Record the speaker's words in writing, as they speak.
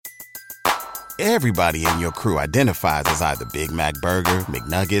Everybody in your crew identifies as either Big Mac Burger,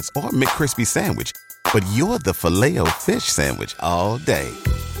 McNuggets, or McCrispy Sandwich. But you're the Filet-O-Fish Sandwich all day.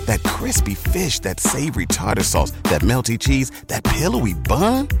 That crispy fish, that savory tartar sauce, that melty cheese, that pillowy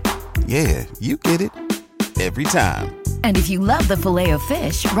bun. Yeah, you get it. Every time. And if you love the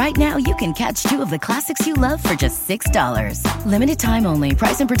Filet-O-Fish, right now you can catch two of the classics you love for just $6. Limited time only.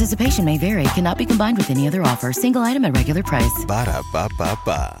 Price and participation may vary. Cannot be combined with any other offer. Single item at regular price.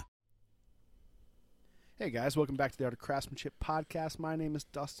 Ba-da-ba-ba-ba. Hey guys, welcome back to the Art of Craftsmanship podcast. My name is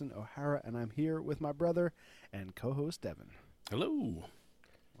Dustin O'Hara, and I'm here with my brother and co-host Devon. Hello.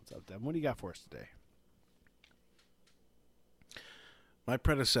 What's up, Devon? What do you got for us today? My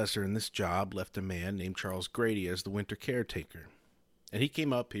predecessor in this job left a man named Charles Grady as the winter caretaker. And he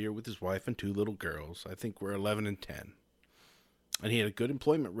came up here with his wife and two little girls. I think we're 11 and 10. And he had a good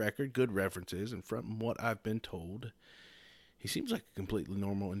employment record, good references, and from what I've been told, he seems like a completely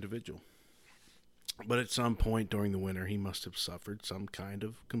normal individual. But at some point during the winter, he must have suffered some kind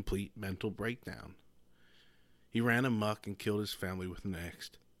of complete mental breakdown. He ran amok and killed his family with an axe,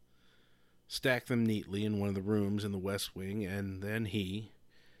 stacked them neatly in one of the rooms in the west wing, and then he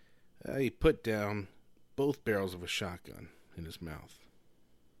put down both barrels of a shotgun in his mouth.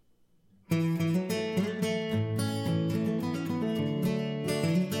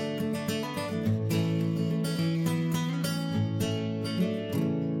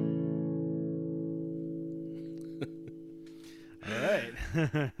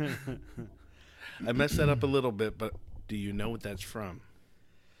 I messed that up a little bit, but do you know what that's from?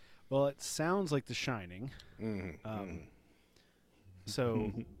 Well, it sounds like The Shining.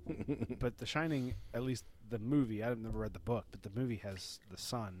 But The Shining, at least the movie, I've never read the book, but the movie has the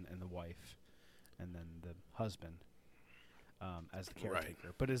son and the wife, and then the husband as the caretaker.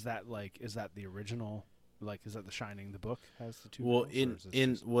 Right. But is that the original? Like, is that The Shining? The book has the two. Well, girls,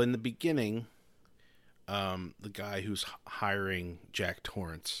 in the beginning, the guy who's hiring Jack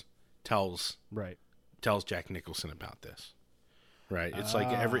Torrance tells Jack Nicholson about this. Right. It's like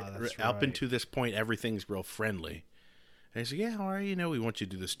up until this point, everything's real friendly. And he's like, yeah, all right, we want you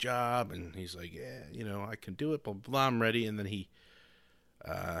to do this job. And he's like, yeah, I can do it, blah, blah, I'm ready. And then he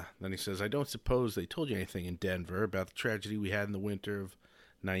says, I don't suppose they told you anything in Denver about the tragedy we had in the winter of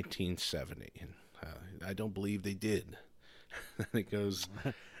 1970. And I don't believe they did. And it goes,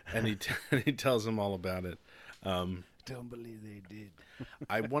 and he tells them all about it. Don't believe they did.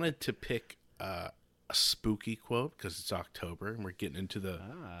 I wanted to pick a spooky quote because it's October and we're getting into the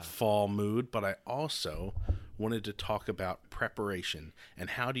fall mood, but I also wanted to talk about preparation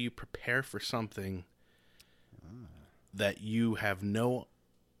and how do you prepare for something that you have no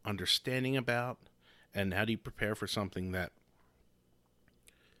understanding about, and how do you prepare for something that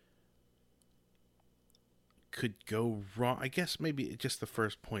could go wrong. I guess maybe just the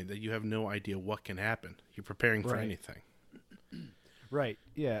first point, that you have no idea what can happen. You're preparing for anything. Right.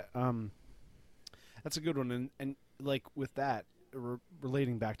 Yeah. That's a good one. And like with that,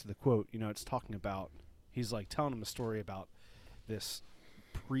 relating back to the quote, it's talking about, he's like telling him a story about this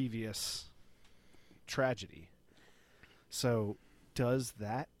previous tragedy. So does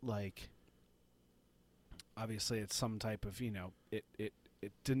that, like, obviously it's some type of, it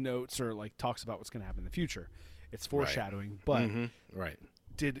denotes or like talks about what's going to happen in the future. It's foreshadowing, but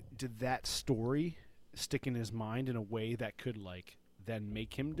did that story stick in his mind in a way that could like then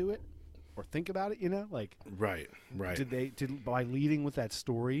make him do it or think about it? Like right. Did by leading with that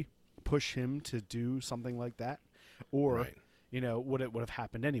story push him to do something like that, or would it would have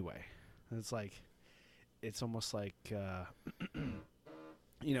happened anyway? And it's like, it's almost like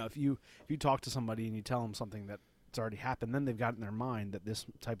if you talk to somebody and you tell them something that it's already happened, then they've got in their mind that this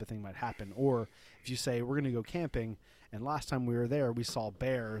type of thing might happen. Or if you say, we're going to go camping, and last time we were there, we saw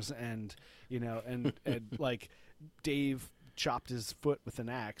bears, and and like Dave chopped his foot with an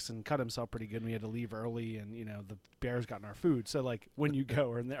axe and cut himself pretty good, and we had to leave early, and the bears got in our food. So like when you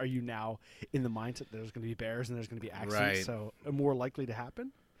go, are you now in the mindset that there's going to be bears and there's going to be accidents, so more likely to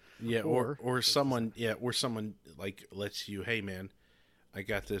happen? Yeah, or someone like lets you, hey man, I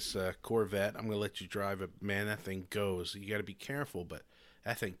got this Corvette. I'm going to let you drive it. Man, that thing goes. You got to be careful, but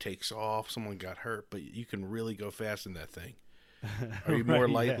that thing takes off. Someone got hurt, but you can really go fast in that thing. Are you more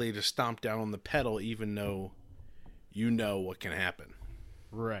likely to stomp down on the pedal even though you know what can happen?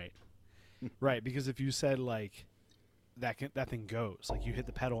 Right. Right, because if you said, like, that thing goes, like you hit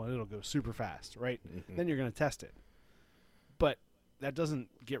the pedal and it'll go super fast, right? Mm-hmm. Then you're going to test it. But that doesn't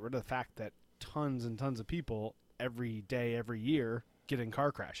get rid of the fact that tons and tons of people every day, every year get in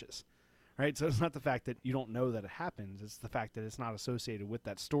car crashes, right? So it's not the fact that you don't know that it happens. It's the fact that it's not associated with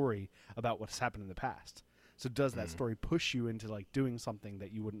that story about what's happened in the past. So does that story push you into like doing something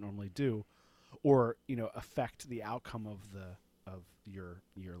that you wouldn't normally do? or affect the outcome of your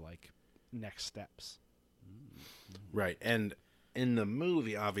like next steps. Right. And in the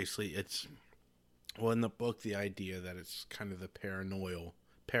movie, obviously, it's in the book, the idea that it's kind of the paranormal,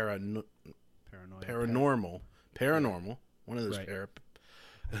 one of those right.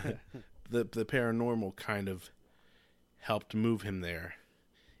 the paranormal kind of helped move him there.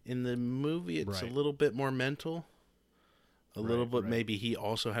 In the movie, it's a little bit more mental. A little bit, maybe he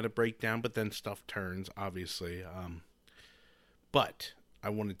also had a breakdown, but then stuff turns, obviously. But I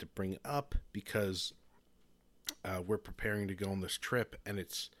wanted to bring it up because we're preparing to go on this trip, and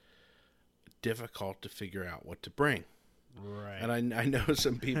it's difficult to figure out what to bring. Right. And I know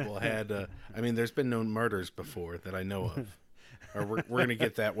some people had, there's been no murders before that I know of. Or we're going to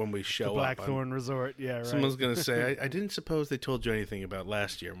get that when we show the Blackthorn Resort, yeah, right. Someone's going to say, I didn't suppose they told you anything about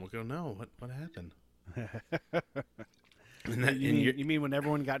last year. And we'll go, no, what happened? You mean when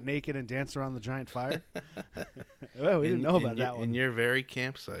everyone got naked and danced around the giant fire? Oh, we didn't know about that one. In your very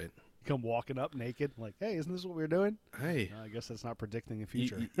campsite. Come walking up naked, like, hey, isn't this what we're doing? Hey. I guess that's not predicting the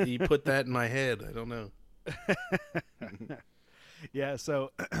future. You put that in my head. I don't know. Yeah,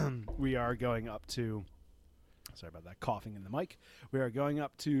 so we are going up to... Sorry about that, coughing in the mic. We are going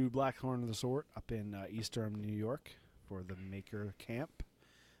up to Blackthorn Resort up in East Durham, New York for the Maker Camp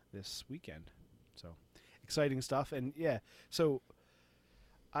this weekend. So, exciting stuff. And, yeah, so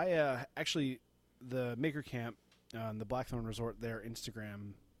I actually, the Maker Camp, the Blackthorn Resort, their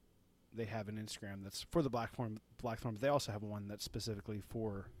Instagram, they have an Instagram that's for the Blackthorn, but they also have one that's specifically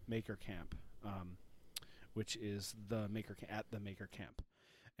for Maker Camp, which is the Maker at the Maker Camp.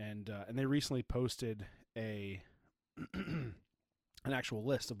 And they recently posted an actual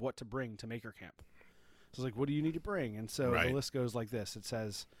list of what to bring to Maker Camp. So it's like, what do you need to bring? And so the list goes like this. It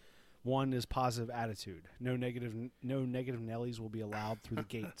says, 1 is positive attitude. No negative Nellies will be allowed through the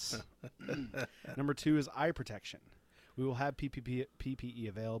gates. Number 2 is eye protection. We will have PPE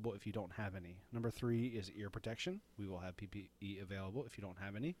available if you don't have any. Number 3 is ear protection. We will have PPE available if you don't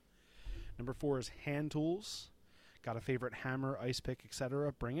have any. Number 4 is hand tools. Got a favorite hammer, ice pick,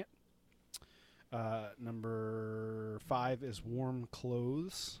 etc. Bring it. Number 5 is warm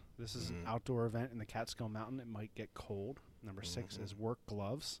clothes. This is an outdoor event in the Catskill Mountain. It might get cold. Number 6 is work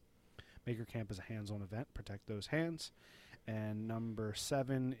gloves. Maker Camp is a hands-on event. Protect those hands. And number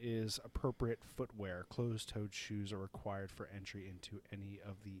 7 is appropriate footwear. Closed-toed shoes are required for entry into any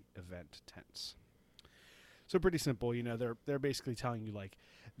of the event tents. So pretty simple, they're basically telling you like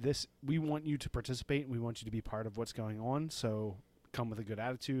this, we want you to participate and we want you to be part of what's going on. So come with a good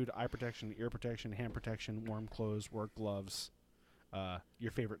attitude, eye protection, ear protection, hand protection, warm clothes, work gloves,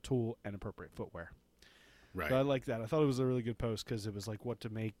 your favorite tool, and appropriate footwear. Right. So I like that. I thought it was a really good post because it was like what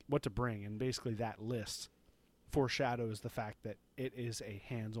to bring. And basically that list foreshadows the fact that it is a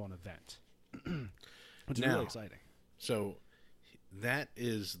hands-on event, which is really exciting. So that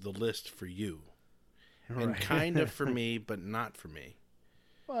is the list for you. Right. And kind of for me, but not for me.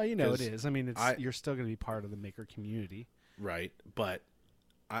 Well, it is. I mean, you're still going to be part of the Maker community. Right. But,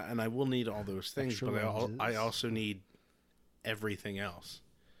 I will need all those things, but I also need everything else.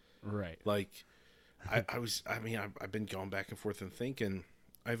 Right. Like, I've been going back and forth and thinking,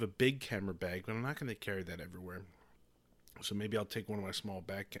 I have a big camera bag, but I'm not going to carry that everywhere. So maybe I'll take one of my small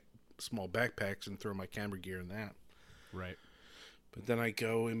backpacks and throw my camera gear in that. Right. But then I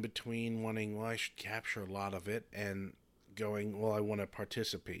go in between wanting, I should capture a lot of it, and going, I want to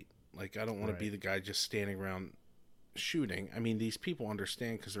participate. Like, I don't want to be the guy just standing around shooting. I mean, these people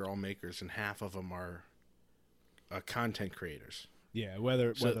understand because they're all makers, and half of them are content creators. Yeah,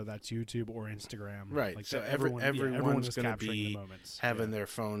 whether that's YouTube or Instagram. Right. Like so everyone's going to be having their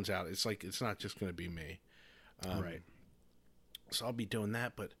phones out. It's like, it's not just going to be me. Right. So I'll be doing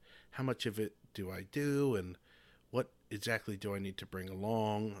that, but how much of it do I do, and what exactly do I need to bring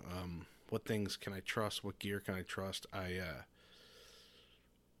along? What things can I trust? What gear can I trust?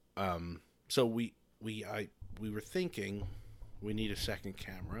 So we were thinking we need a second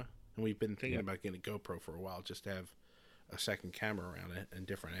camera, and we've been thinking about getting a GoPro for a while, just to have a second camera around it and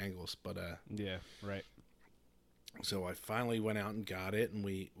different angles. But yeah, right. So I finally went out and got it, and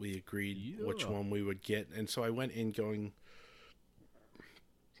we agreed which one we would get. And so I went in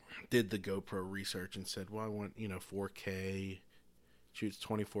did the GoPro research and said, I want 4K, shoots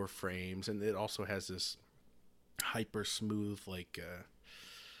 24 frames, and it also has this hyper smooth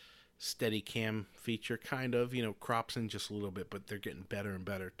steady cam feature, kind of, crops in just a little bit, but they're getting better and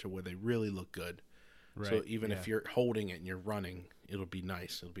better to where they really look good. Right. So even if you're holding it and you're running, it'll be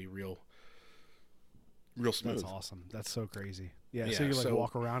nice. It'll be real real smooth. That's awesome. That's so crazy. Yeah, Yeah, so you like so-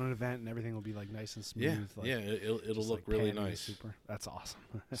 walk around an event and everything will be like nice and smooth. Yeah, like, yeah, it'll just, look like, really panning nice. Super. That's awesome.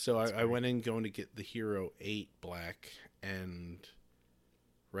 So That's I went in going to get the Hero 8 black, and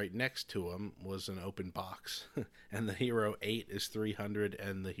right next to him was an open box. And the Hero 8 is $300,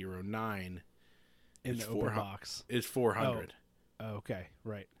 and the Hero 9 in is the open box. is $400. Oh, okay,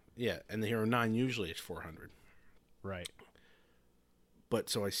 right, Yeah, and the Hero 9 usually is $400. right. But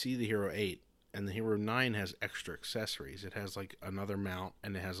so I see the Hero 8, and the Hero 9 has extra accessories. It has like another mount,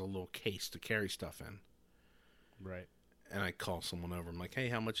 and it has a little case to carry stuff in. Right. And I call someone over. I'm like, hey,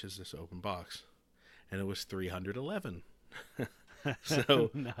 how much is this open box? And it was $311.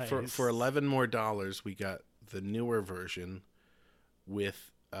 So Nice. for $11 more, we got the newer version with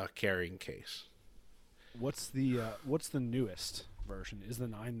a carrying case. What's the newest version? Is the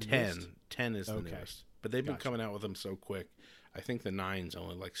 9 the 10. newest? 10 is the Okay. newest. But they've been Gotcha. coming out with them so quick. I think the 9's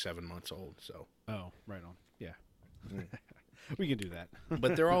only like 7 months old. So, Oh, right on. Yeah. We can do that.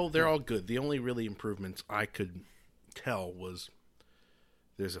 but they're all good. The only really improvements I could tell was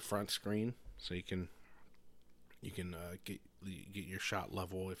there's a front screen, so you can get your shot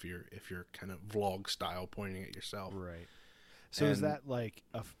level if you're kind of vlog style pointing at yourself. Right. So is And- that like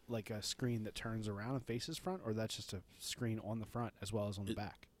a screen that turns around and faces front, or that's just a screen on the front as well as on the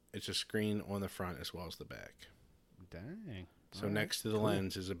back? It's a screen on the front as well as the back. Dang. So All right, next to the cool.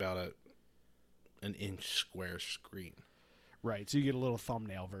 lens is about an inch square screen. Right. So you get a little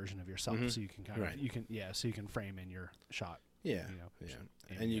thumbnail version of yourself, Mhm. so you can kind of Right. so you can frame in your shot. Yeah, You know, yeah.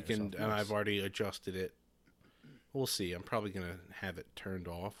 aiming And you at can, yourself. and Nice. I've already adjusted it. We'll see. I'm probably gonna have it turned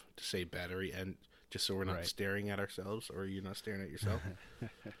off to save battery, and just so we're not Right. staring at ourselves, or you're not staring at yourself.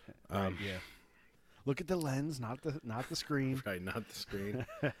 Right, yeah. Look at the lens, not the screen. Right, not the screen.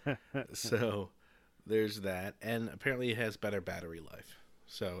 So there's that, and apparently it has better battery life.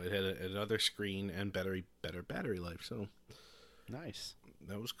 So it had another screen and better battery life. So Nice.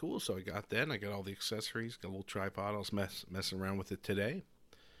 that was cool. So I got that, and I got all the accessories, got a little tripod. I was messing around with it today.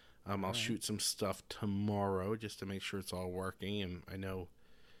 I'll shoot some stuff tomorrow just to make sure it's all working, and I know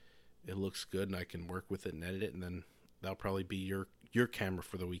it looks good, and I can work with it and edit it, and then that'll probably be your camera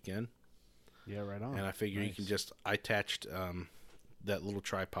for the weekend. Yeah, right on. And I figure you Nice. can just, I attached that little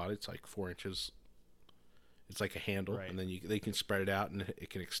tripod. It's like 4 inches. It's like a handle, Right. and then they can spread it out, and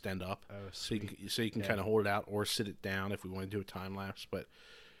it can extend up. Oh, So you can Yeah. kind of hold it out or sit it down if we want to do a time lapse. But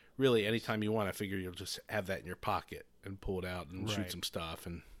really, anytime you want, I figure you'll just have that in your pocket and pull it out and shoot Right. some stuff.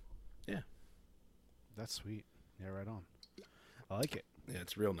 And yeah, That's sweet. Yeah, right on. I like it. yeah,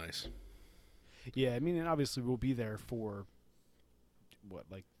 it's real nice. Yeah, I mean, and obviously we'll be there for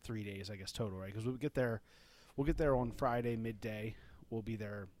like 3 days, I guess, total, right? Because we'll get there on Friday midday. We'll be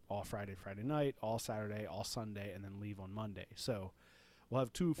there all Friday night, all Saturday, all Sunday, and then leave on Monday. So we'll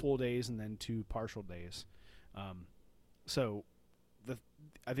have 2 full days and then 2 partial days. So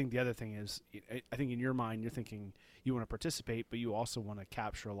I think the other thing is, I think in your mind you're thinking you want to participate, but you also want to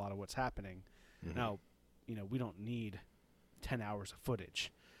capture a lot of what's happening. Mhm. Now, we don't need 10 hours of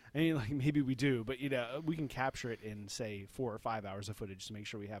footage. I mean, like, maybe we do, but we can capture it in, say, 4 or 5 hours of footage to make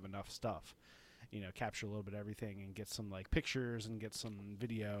sure we have enough stuff. Capture a little bit of everything and get some like pictures and get some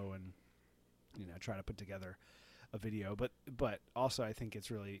video and try to put together a video. But also, I think it's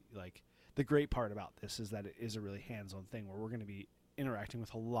really like the great part about this is that it is a really hands-on thing where we're going to be interacting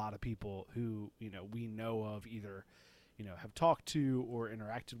with a lot of people who we know of, either have talked to or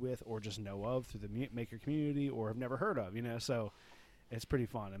interacted with or just know of through the maker community or have never heard of. So it's pretty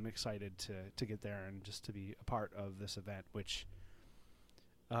fun. I'm excited to get there and just to be a part of this event, which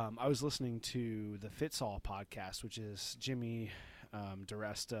I was listening to the Fits-All podcast, which is Jimmy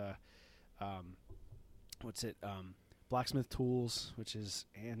DiResta, Blacksmith Tools, which is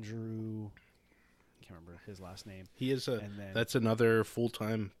Andrew, I can't remember his last name. He is And then- that's another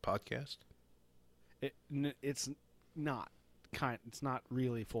full-time podcast. It's not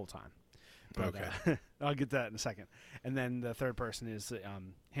really full-time. But, Okay. I'll get to that in a second. And then the third person is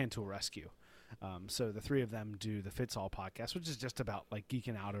Hand Tool Rescue. So the three of them do the Fits-All podcast, which is just about like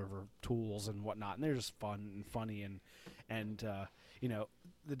geeking out over tools and whatnot, and they're just fun and funny, and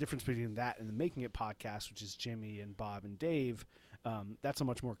the difference between that and the Making It podcast, which is Jimmy and Bob and Dave, that's a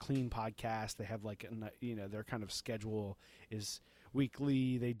much more clean podcast. They have like their kind of schedule is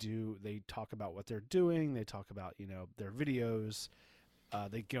weekly. They talk about what they're doing. They talk about their videos.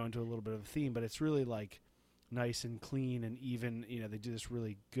 They go into a little bit of a theme, but it's really like nice and clean and even. They do this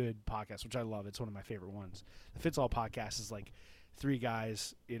really good podcast, which I love. It's one of my favorite ones. The Fits-All podcast is like 3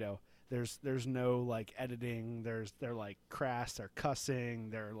 guys. There's no like editing. They're like crass. They're cussing.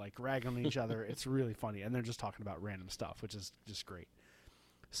 They're like ragging on each other. It's really funny, and they're just talking about random stuff, which is just great.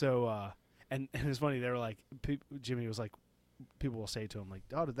 So And it's funny, they were like, Jimmy was like, people will say to him, like,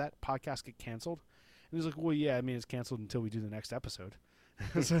 oh, did that podcast get canceled? And he's like, well, yeah, I mean, it's canceled until we do the next episode.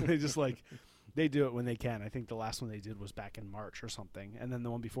 So they just like, they do it when they can. I think the last one they did was back in March or something. And then the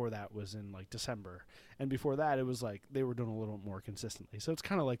one before that was in like December. And before that, it was like they were doing a little more consistently. So it's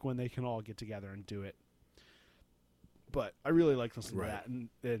kind of like when they can all get together and do it. But I really like listening to that.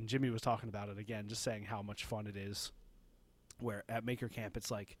 And Jimmy was talking about it again, just saying how much fun it is. Where at Maker Camp,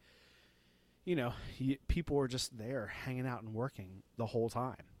 it's like, you know, people are just there hanging out and working the whole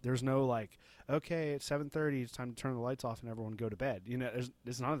time. There's no like, okay, it's 7:30, it's time to turn the lights off and everyone go to bed. You know,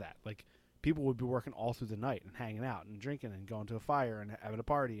 there's none of that. Like, people would be working all through the night and hanging out and drinking and going to a fire and having a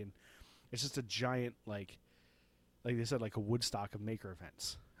party. And it's just a giant, like they said, like a Woodstock of Maker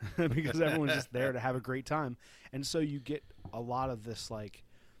events. Because everyone's just there to have a great time. And so you get a lot of this, like,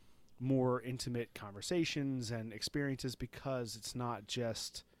 more intimate conversations and experiences because it's not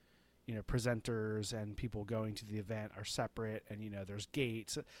just, you know, presenters and people going to the event are separate and, you know, there's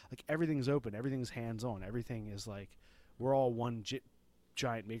gates. Like, everything's open. Everything's hands-on. Everything is, like, we're all one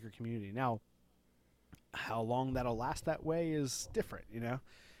giant Maker community. Now, how long that'll last that way is different, you know?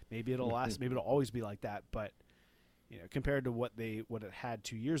 Maybe it'll last. Maybe it'll always be like that, but you know, compared to what it had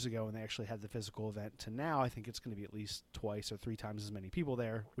 2 years ago when they actually had the physical event to now, I think it's going to be at least twice or three times as many people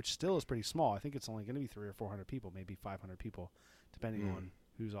there, which still is pretty small. I think it's only going to be 300 or 400 people, maybe 500 people, depending on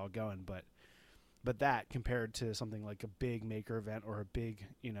who's all going. But that compared to something like a big Maker event or a big,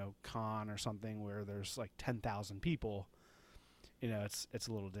 you know, con or something where there's like 10,000 people, you know, it's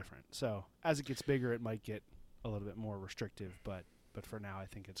a little different. So as it gets bigger, it might get a little bit more restrictive, but for now, I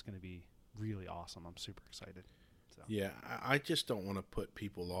think it's going to be really awesome. I'm super excited. So. Yeah, I just don't want to put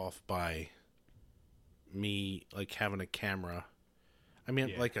people off by me, like, having a camera. I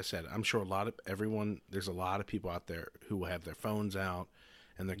mean, like I said, I'm sure there's a lot of people out there who will have their phones out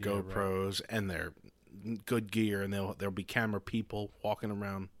and their GoPros and their good gear, and there'll be camera people walking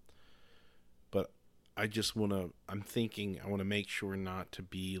around. But I just want to, I want to make sure not to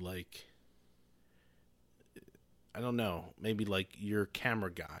be like, I don't know, maybe like your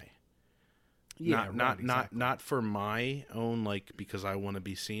camera guy. Yeah, not for my own, like, because I want to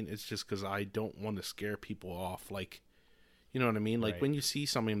be seen. It's just because I don't want to scare people off. Like, you know what I mean? Like, when you see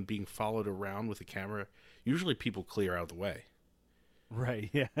someone being followed around with a camera, usually people clear out of the way.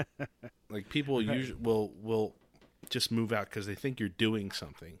 Right, yeah. Like, people usually will just move out because they think you're doing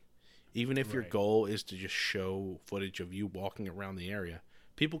something. Even if your goal is to just show footage of you walking around the area,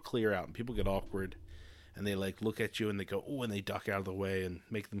 people clear out and people get awkward. And they, like, look at you and they go, oh, and they duck out of the way and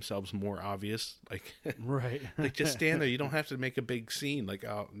make themselves more obvious. Like, right. Like, just stand there. You don't have to make a big scene. Like,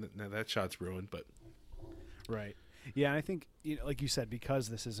 oh, no, that shot's ruined. But right. Yeah, and I think, you know, like you said, because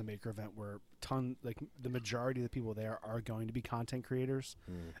this is a Maker event where the majority of the people there are going to be content creators,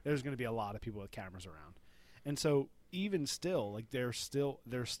 there's going to be a lot of people with cameras around. And so even still, like, there's still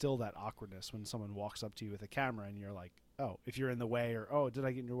that awkwardness when someone walks up to you with a camera and you're like, oh, if you're in the way, or, oh, did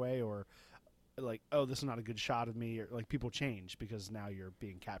I get in your way? Or, like, oh, this is not a good shot of me, or, like, people change because now you're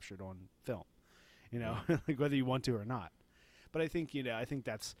being captured on film, you know, like, whether you want to or not. But I think, you know,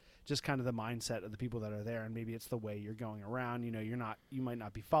 that's just kind of the mindset of the people that are there, and maybe it's the way you're going around. You know, you might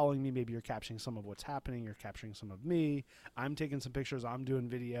not be following me. Maybe you're capturing some of what's happening. You're capturing some of me. I'm taking some pictures. I'm doing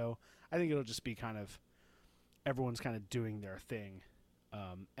video. I think it'll just be kind of everyone's kind of doing their thing,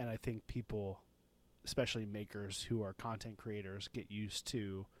 and I think people, especially makers who are content creators, get used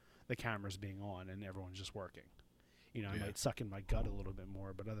to the cameras being on and everyone's just working. You know, I might suck in my gut a little bit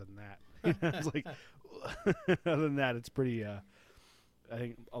more, but other than that, it's like, other than that, it's pretty, I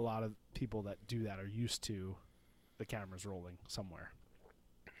think a lot of people that do that are used to the cameras rolling somewhere.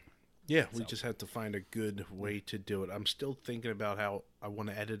 Yeah, we just have to find a good way to do it. I'm still thinking about how I want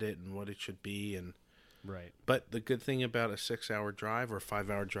to edit it and what it should be. And right. But the good thing about a 6-hour drive or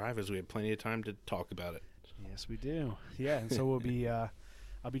 5-hour drive is we have plenty of time to talk about it. Yes, we do. Yeah, and so we'll be,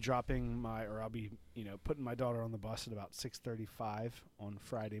 I'll be putting my daughter on the bus at about 6:35 on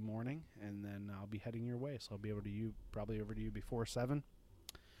Friday morning, and then I'll be heading your way. So I'll be probably over to you before 7.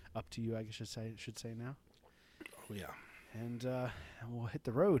 Up to you, I guess should say now. Oh yeah. And we'll hit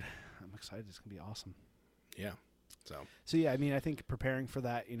the road. I'm excited. It's gonna be awesome. Yeah. So yeah, I mean, I think preparing for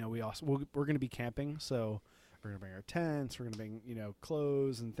that, you know, we're gonna be camping, so we're gonna bring our tents. We're gonna bring, you know,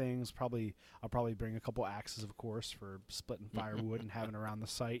 clothes and things. I'll probably bring a couple axes, of course, for splitting firewood and having around the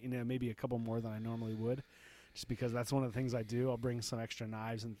site. You know, maybe a couple more than I normally would, just because that's one of the things I do. I'll bring some extra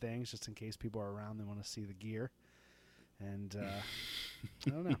knives and things just in case people are around. They want to see the gear. And I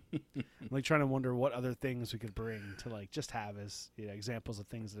don't know. I'm like trying to wonder what other things we could bring to like just have as examples of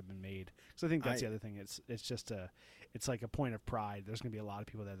things that have been made. Because I think that's the other thing. It's just it's like a point of pride. There's gonna be a lot of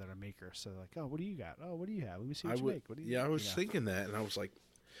people there that are makers. So like, oh, what do you got? Oh, what do you have? Let me see what you make. What do you? Yeah, I was thinking that, and I was like,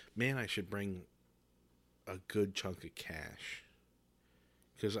 man, I should bring a good chunk of cash.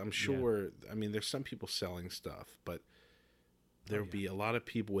 Because I'm sure, I mean, there's some people selling stuff, but there'll be a lot of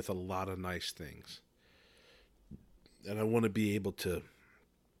people with a lot of nice things. And I want to be able to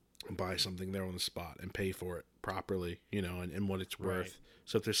buy something there on the spot and pay for it properly, and what it's worth.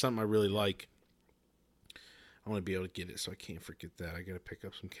 So if there's something I really like, I want to be able to get it, so I can't forget that. I got to pick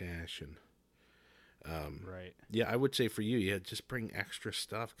up some cash. And yeah, I would say for you, just bring extra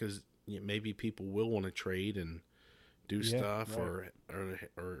stuff, because maybe people will want to trade and do stuff or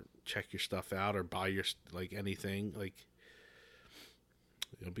check your stuff out or buy your anything. Like,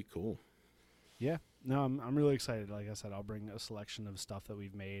 it'll be cool. Yeah, no, I'm really excited. Like I said, I'll bring a selection of stuff that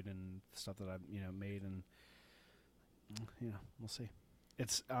we've made and stuff that I've made, and we'll see.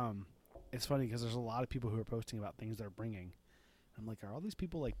 It's funny because there's a lot of people who are posting about things they're bringing. I'm like, are all these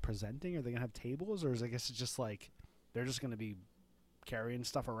people like presenting? Are they gonna have tables, or I guess it's just like they're just gonna be carrying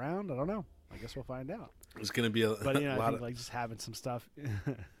stuff around? I don't know. I guess we'll find out. It's gonna be but I think like just having some stuff.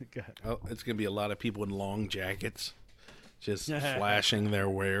 Go ahead. Oh, it's gonna be a lot of people in long jackets, just flashing their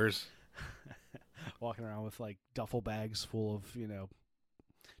wares. Walking around with like duffel bags full of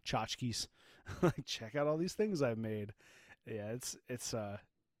tchotchkes. Like, check out all these things I've made. Yeah, it's gonna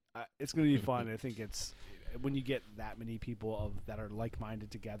be fun. I think it's when you get that many people that are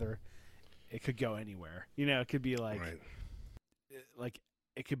like-minded together, it could go anywhere. It could be like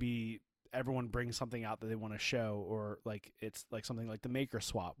it could be everyone brings something out that they want to show, or like it's like something like the maker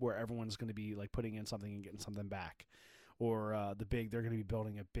swap where everyone's going to be like putting in something and getting something back. Or they're going to be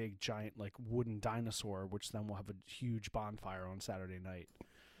building a big giant like wooden dinosaur, which then will have a huge bonfire on Saturday night.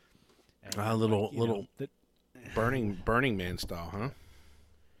 And, little Burning Man style, huh?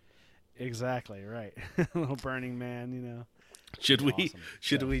 Exactly right. Little Burning Man, Should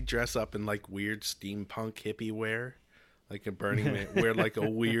we dress up in like weird steampunk hippie wear, like a Burning Man, wear like a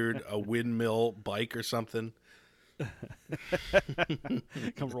windmill bike or something?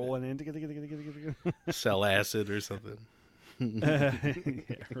 Come rolling in, sell acid or something. Yeah,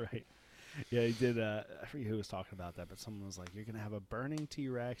 right. Yeah, he did. I forget who was talking about that, but someone was like, "You're gonna have a burning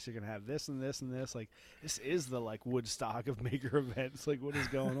T-Rex. You're gonna have this and this and this. Like, this is the like Woodstock of maker events. Like, what is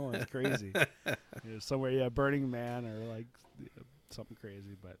going on? It's crazy. Somewhere, Burning Man or like something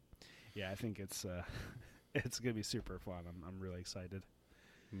crazy. But yeah, I think it's gonna be super fun. I'm really excited.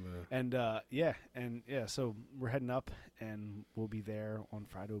 And so we're heading up, and we'll be there on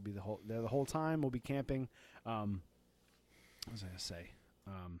Friday. We'll be the whole time. We'll be camping. What was I gonna say?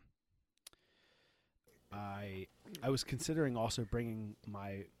 I was considering also bringing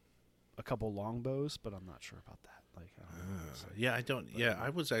a couple longbows, but I'm not sure about that. Like, I don't know, I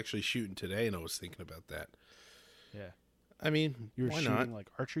was actually shooting today, and I was thinking about that. Yeah, I mean, you were why shooting not? like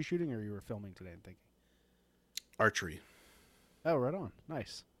archery shooting, or you were filming today and thinking Archery. Oh, right on.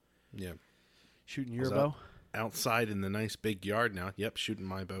 Nice. Yeah. Shooting your bow? Outside in the nice big yard now. Yep, shooting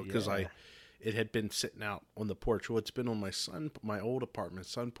my bow. Because it had been sitting out on the porch. Well, it's been on my old apartment,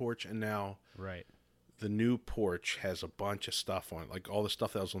 sun porch, and now the new porch has a bunch of stuff on it. Like all the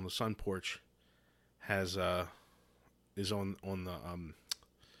stuff that was on the sun porch is on the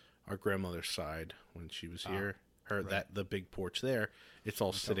our grandmother's side when she was here. The big porch there, it's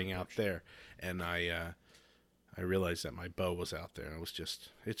all sitting out there. And I realized that my bow was out there, and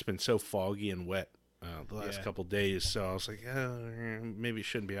it's been so foggy and wet the last couple days, so I was like, maybe it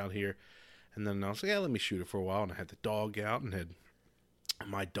shouldn't be out here. And then I was like, let me shoot it for a while, and I had the dog out and had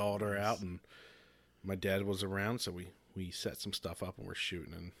my daughter out, and my dad was around, so we set some stuff up and we're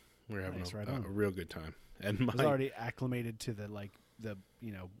shooting, and we're having a real good time. And I was already acclimated to the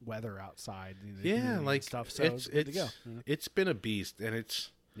weather outside. Stuff. So it's good to go. It's been a beast, and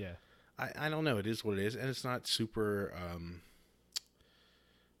it's I don't know. It is what it is, and it's not super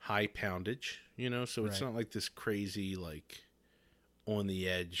high poundage, so it's not like this crazy, like, on the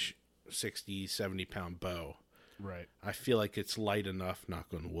edge 60, 70-pound bow. Right. I feel like it's light enough, knock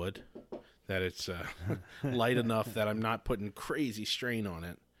on wood, that it's light enough that I'm not putting crazy strain on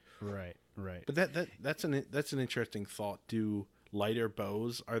it. Right. But that's an interesting thought. Do lighter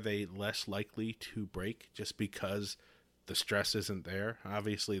bows, are they less likely to break just because the stress isn't there?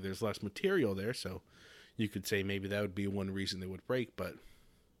 Obviously, there's less material there, so you could say maybe that would be one reason they would break, but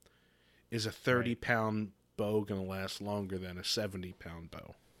is a 30-pound bow going to last longer than a 70-pound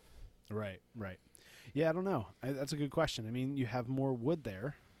bow? Right. Yeah, I don't know. That's a good question. I mean, you have more wood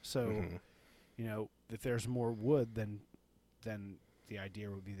there, so, if there's more wood, then then the idea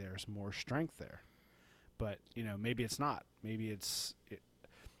would be there's more strength there. But maybe it's not. Maybe I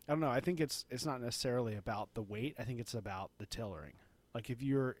don't know. I think it's not necessarily about the weight. I think it's about the tillering. Like if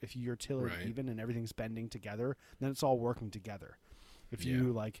you're tillered even and everything's bending together, then it's all working together. If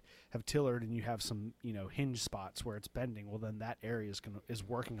you like have tillered and you have some hinge spots where it's bending, well then that area is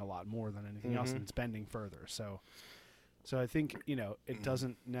working a lot more than anything else, and it's bending further. So I think it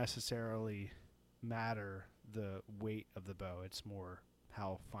doesn't necessarily matter the weight of the bow. It's more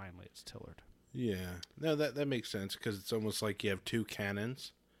how finely it's tillered. Yeah, no, that makes sense, because it's almost like you have two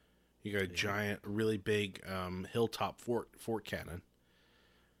cannons. You got a giant, really big hilltop fort cannon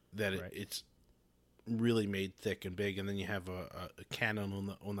that it's really made thick and big, and then you have a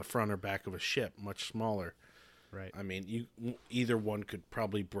cannon on the front or back of a ship, much smaller. Right. I mean, either one could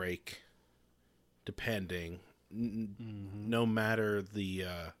probably break, depending, no matter the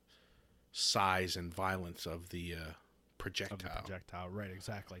size and violence of the projectile. Right,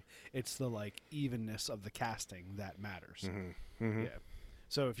 exactly. It's the evenness of the casting that matters. Yeah.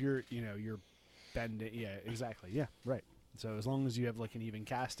 So if you're bending, exactly. Yeah, right. So as long as you have an even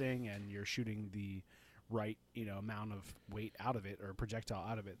casting and you're shooting the right, amount of weight out of it or projectile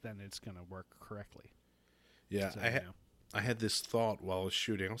out of it, then it's going to work correctly. Yeah, So, I had this thought while I was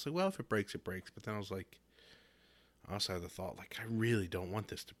shooting. I was like, well, if it breaks, it breaks. But then I was like, I also had the thought, I really don't want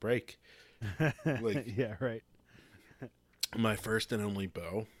this to break. Yeah, right. My first and only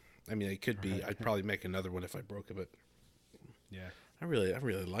bow. I mean, it could be. I'd probably make another one if I broke it, but yeah, I really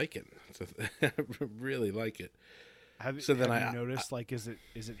like it. I really like it. Have you noticed? Is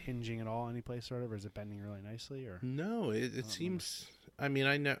it hinging at all any place or whatever? Is it bending really nicely or? No, it seems. I mean,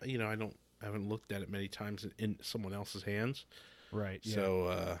 I know. I haven't looked at it many times in someone else's hands. Right. Yeah.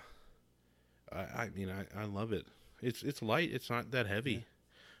 So, I love it. It's light. It's not that heavy. Yeah.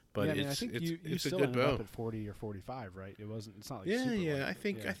 But I think you it's still a good ended bow. Up at 40 or 45, right? It's not super light.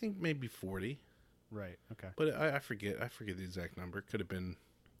 I think maybe 40. Right. Okay. But I forget the exact number. It could have been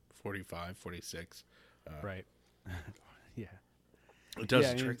 45, 46. Right. Yeah. It does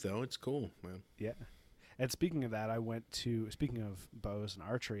the trick though. It's cool, man. Yeah. And speaking of that, speaking of bows and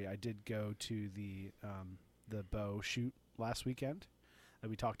archery, I did go to the bow shoot last weekend that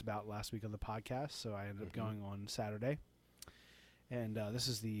we talked about last week on the podcast. So I ended up going on Saturday. And this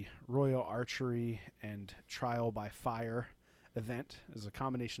is the Royal Archery and Trial by Fire event. It's a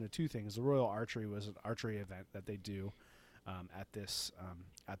combination of two things. The Royal Archery was an archery event that they do at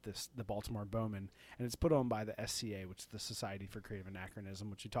the Baltimore Bowman, and it's put on by the SCA, which is the Society for Creative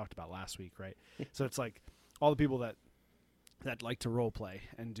Anachronism, which we talked about last week, right? So it's all the people that like to role play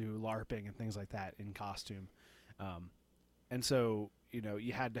and do LARPing and things like that in costume, and so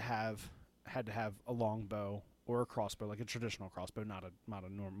you had to have a long bow or a crossbow, like a traditional crossbow, not a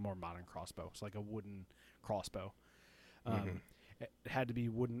more modern crossbow. It's like a wooden crossbow. It had to be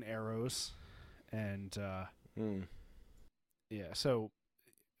wooden arrows, and yeah. So,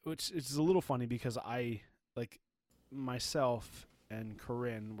 which it's a little funny because I myself and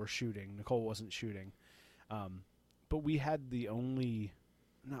Corinne were shooting. Nicole wasn't shooting, but we had the only.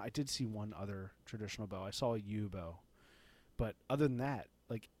 No, I did see one other traditional bow. I saw a yew bow, but other than that,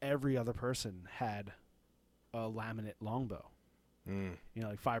 every other person had a laminate longbow,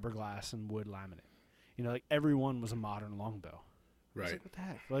 fiberglass and wood laminate. Everyone was a modern longbow. Right. What the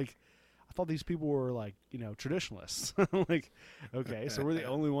heck? I thought these people were traditionalists. Okay, so we're the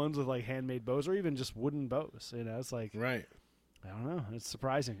only ones with handmade bows or even just wooden bows. It's right. I don't know. It's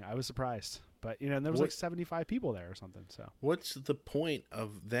surprising. I was surprised, but and there was 75 people there or something. So what's the point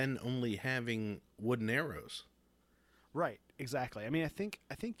of then only having wooden arrows? Right, exactly. I mean, I think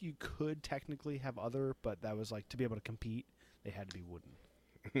you could technically have other, but that was to be able to compete, they had to be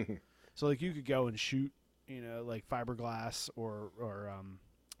wooden. So you could go and shoot, fiberglass or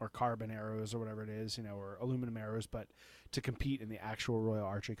carbon arrows or whatever it is, or aluminum arrows, but to compete in the actual Royal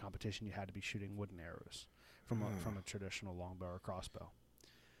Archery competition, you had to be shooting wooden arrows from a traditional longbow or crossbow.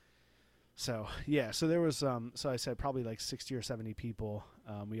 So yeah, so there was so I said probably 60 or 70 people.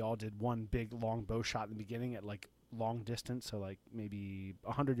 We all did one big long bow shot in the beginning at long distance, so maybe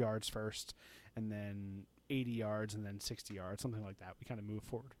 100 yards first, and then 80 yards, and then 60 yards, something like that. We kind of moved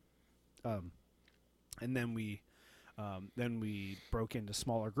forward, and then we broke into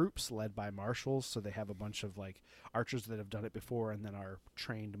smaller groups led by marshals. So they have a bunch of archers that have done it before, and then our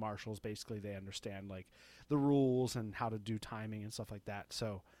trained marshals. Basically, they understand the rules and how to do timing and stuff like that.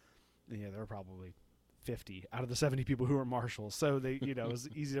 So there were probably 50 out of the 70 people who were marshals. So they, it was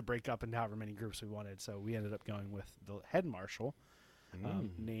easy to break up into however many groups we wanted. So we ended up going with the head marshal,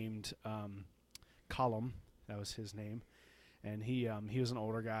 named Column. That was his name. And he was an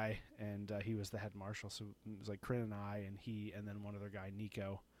older guy, and he was the head marshal. So it was like Corinne and I, and he, and then one other guy,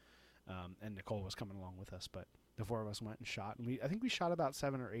 Nico, and Nicole was coming along with us. But the four of us went and shot, and I think we shot about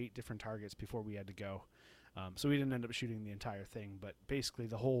 7 or 8 different targets before we had to go. So we didn't end up shooting the entire thing, but basically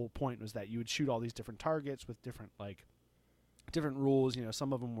the whole point was that you would shoot all these different targets with different rules.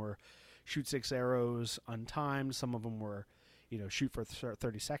 Some of them were shoot 6 arrows untimed. Some of them were, shoot for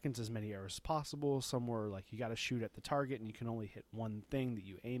 30 seconds, as many arrows as possible. Some were like you got to shoot at the target and you can only hit one thing that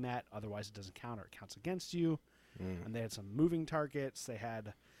you aim at, otherwise it doesn't count or it counts against you. And they had some moving targets. They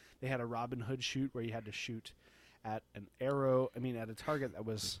had a Robin Hood shoot where you had to shoot at at a target that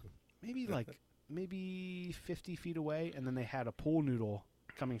was maybe 50 feet away, and then they had a pool noodle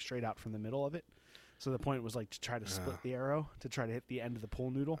coming straight out from the middle of it. So the point was like to try to split the arrow to try to hit the end of the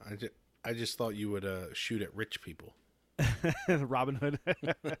pool noodle. I just thought you would shoot at rich people. Robin Hood.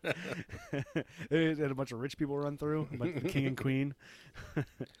 They had a bunch of rich people run through, like the king and queen.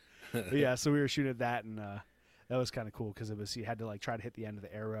 But yeah, so we were shooting at that, and that was kind of cool because you had to like try to hit the end of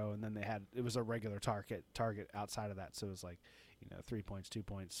the arrow, and then it was a regular target outside of that, so it was like 3 points, 2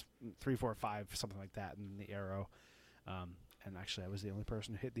 points, 3, 4, 5, something like that, and then the arrow. And actually, I was the only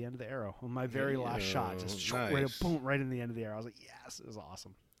person who hit the end of the arrow on my very last shot, just nice. right in the end of the arrow. I was like, yes, it was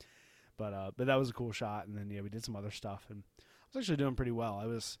awesome. But that was a cool shot, and then we did some other stuff, and I was actually doing pretty well. I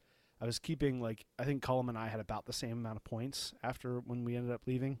was keeping I think Cullum and I had about the same amount of points after when we ended up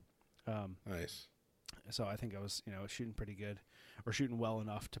leaving. Nice. So I think I was shooting pretty good, or shooting well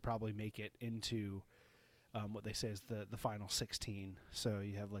enough to probably make it into what they say is the final 16. So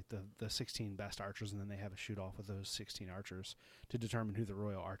you have like the 16 best archers, and then they have a shoot off with those 16 archers to determine who the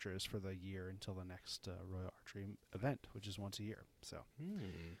royal archer is for the year until the next royal archery event, which is once a year. So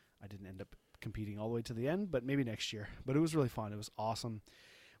I didn't end up competing all the way to the end, but maybe next year. But it was really fun. It was awesome.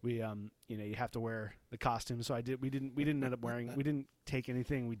 We you have to wear the costume, so we didn't end up wearing, we didn't take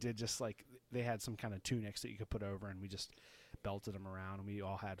anything. We did just like, they had some kind of tunics that you could put over, and we just belted them around, and we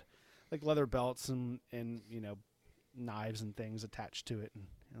all had like leather belts and knives and things attached to it, and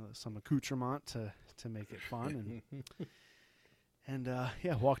some accoutrement to make it fun, and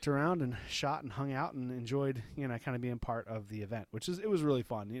walked around and shot and hung out and enjoyed kind of being part of the event, it was really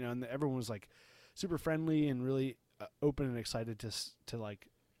fun, and everyone was like super friendly and really open and excited to like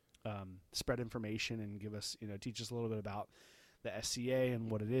spread information and give us teach us a little bit about the SCA and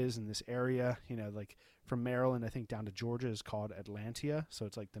what it is in this area. Like from Maryland, I think down to Georgia is called Atlantia. So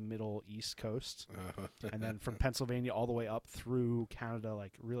it's like the middle east coast. And then from Pennsylvania all the way up through Canada,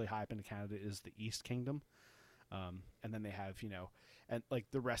 like really high up into Canada, is the East Kingdom. And then they have, and like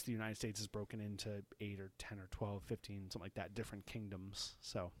the rest of the United States is broken into 8 or 10 or 12, 15, something like that, different kingdoms.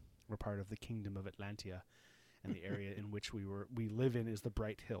 So we're part of the Kingdom of Atlantia. And the area in which we live in is the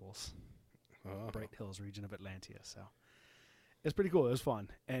Bright Hills. Bright Hills region of Atlantia. So it's pretty cool. It was fun.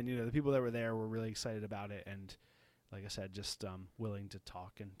 And, the people that were there were really excited about it. And like I said, just willing to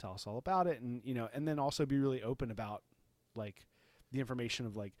talk and tell us all about it. And, and then also be really open about like the information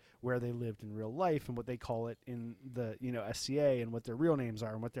of like where they lived in real life and what they call it in the, SCA, and what their real names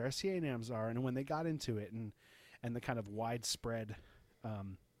are and what their SCA names are. And when they got into it, and the kind of widespread,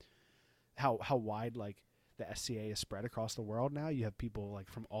 how wide like the SCA is spread across the world now. You have people like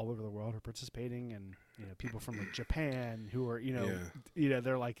from all over the world who are participating, and people from like Japan who are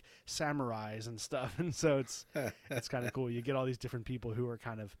they're like samurais and stuff, and so it's kind of cool. You get all these different people who are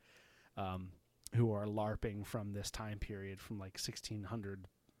kind of who are LARPing from this time period from like 1600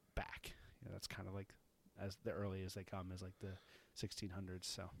 back. That's kind of like as the early as they come is like the 1600s.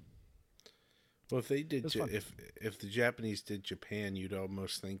 So well, if they did if the Japanese did Japan, you'd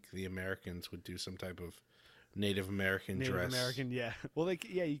almost think the Americans would do some type of Native American dress. American, yeah. Well,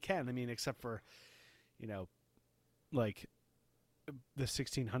 you can. I mean, except for, like the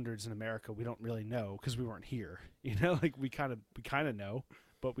 1600s in America, we don't really know because we weren't here. Like we kind of know,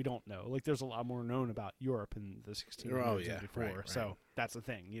 but we don't know. Like there's a lot more known about Europe in the 1600s than before. Right. So that's the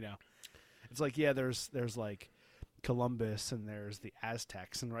thing. It's like there's like Columbus and there's the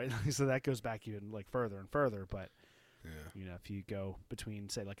Aztecs, and right, so that goes back even like further and further. But if you go between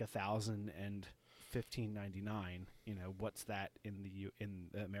say like 1,000 and 1599, what's that in the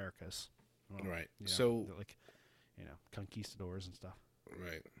Americas? Well, right. So like, conquistadors and stuff.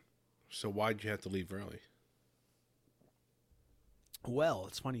 Right. So why'd you have to leave early? Well,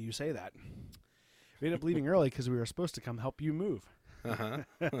 it's funny you say that. We ended up leaving early because we were supposed to come help you move.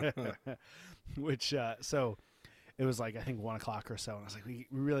 Which so it was like I think 1 o'clock or so, and I was like, we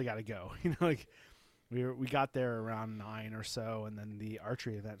really got to go. Like we got there around 9 or so, and then the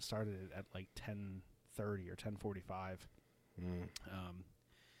archery event started at like 10:30 or 10:45.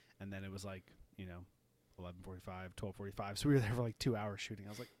 And then it was like 11:45, 12:45. So we were there for like 2 hours shooting. I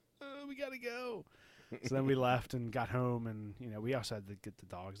was like, oh, we got to go. So then we left and got home, and we also had to get the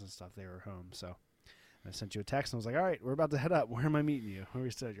dogs and stuff. They were home, so I sent you a text and I was like, all right, we're about to head up. Where am I meeting you? Are we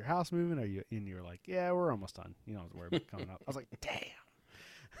still at your house moving? Are you? And you were like, yeah, we're almost done. You don't have to worry about coming up. I was like, damn.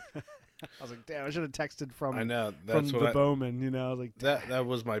 I should have texted from the Bowman. I was like, damn. that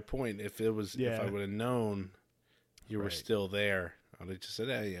was my point. If I would have known you were still there, I would have just said,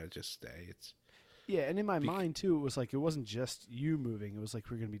 yeah, just stay. Yeah, and in my mind, too, it was like it wasn't just you moving. It was like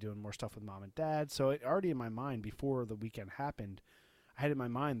we're going to be doing more stuff with Mom and Dad. So already in my mind, before the weekend happened, I had in my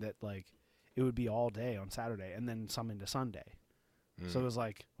mind that, like, it would be all day on Saturday and then some into Sunday. So it was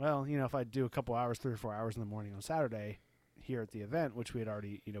like, well, if I do a couple hours, 3 or 4 hours in the morning on Saturday here at the event, which we had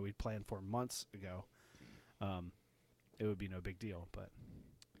already, we'd planned for months ago, it would be no big deal. But,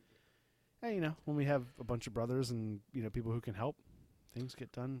 hey, when we have a bunch of brothers and, people who can help, things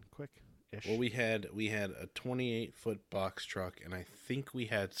get done quick. Well, we had a 28-foot box truck, and I think we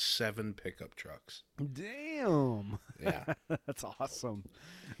had 7 pickup trucks. Damn. Yeah. That's awesome.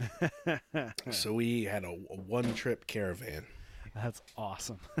 So we had a one-trip caravan. That's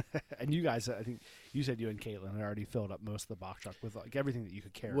awesome. And you guys, I think you said you and Caitlin had already filled up most of the box truck with like everything that you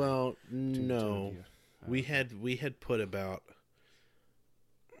could carry. Well, no. We had put about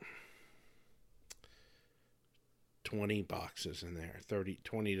 20 boxes in there,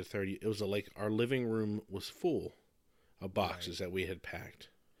 20 to 30. It was like our living room was full of boxes that we had packed.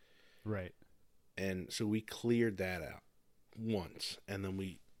 Right. And so we cleared that out once, and then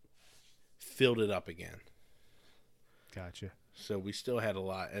we filled it up again. Gotcha. So we still had a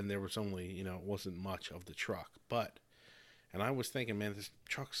lot, and there was only, it wasn't much of the truck. And I was thinking, man, this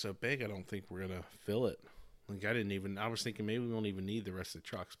truck's so big, I don't think we're going to fill it. Like, I was thinking maybe we won't even need the rest of the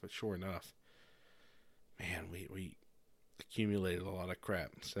trucks, but sure enough, man, we accumulated a lot of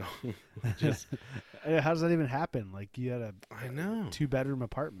crap. So just how does that even happen? Like you had a 2-bedroom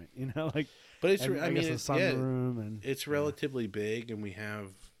apartment, but it's and, I mean, guess a sunroom and it's relatively big, and we have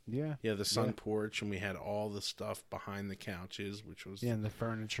the sun porch, and we had all the stuff behind the couches, which was and the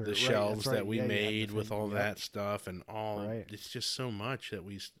furniture, the shelves that we made with all that stuff, and all it's just so much that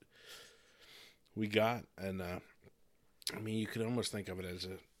we got. And I mean, you could almost think of it as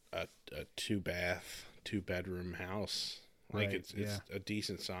a 2-bedroom house. Like it's a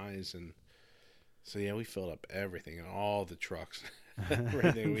decent size. And so we filled up everything and all the trucks.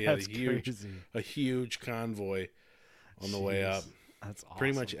 Everything. We had a huge convoy on the way up. That's awesome.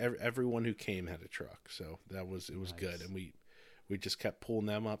 Pretty much everyone who came had a truck, so it was good. And we just kept pulling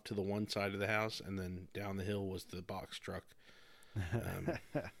them up to the one side of the house, and then down the hill was the box truck. And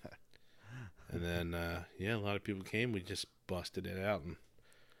then a lot of people came. We just busted it out, and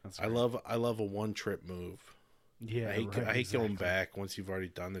I love a one-trip move. Yeah, I hate going back once you've already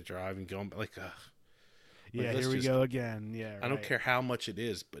done the drive and going like, ugh. Yeah, here we go again. Yeah, I don't care how much it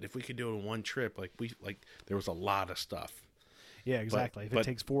is, but if we could do it in one trip, there was a lot of stuff. Yeah, exactly. If it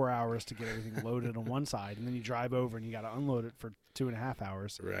takes 4 hours to get everything loaded on one side, and then you drive over and you got to unload it for 2.5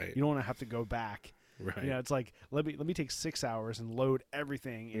 hours, right? You don't want to have to go back. Right. It's like let me take 6 hours and load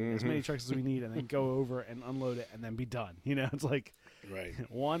everything in as many trucks as we need, and then go over and unload it, and then be done. It's like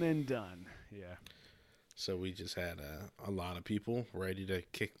one and done. Yeah. So we just had a lot of people ready to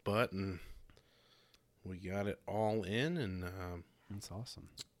kick butt, and we got it all in, and that's awesome.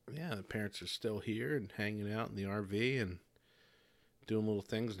 Yeah, the parents are still here and hanging out in the RV and doing little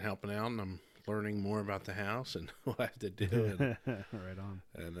things and helping out, and I'm learning more about the house and what I have to do. And, right on.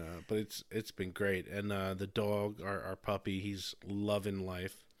 And but it's been great, and the dog, our puppy, he's loving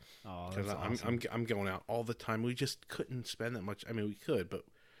life. Oh, that's awesome. I'm going out all the time. We just couldn't spend that much. I mean, we could, but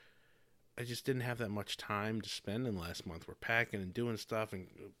I just didn't have that much time to spend in last month. We're packing and doing stuff and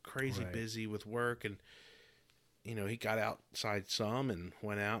crazy busy with work, and he got outside some and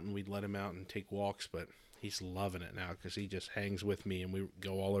went out, and we'd let him out and take walks, but he's loving it now because he just hangs with me, and we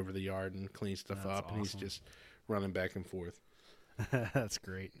go all over the yard and clean stuff up, and he's just running back and forth. That's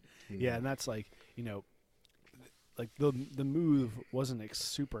great. Yeah, and that's like, like the move wasn't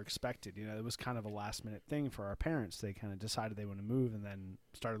super expected. It was kind of a last minute thing for our parents. They kind of decided they want to move, and then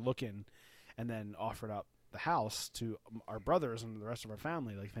started looking, and then offered up the house to our brothers and the rest of our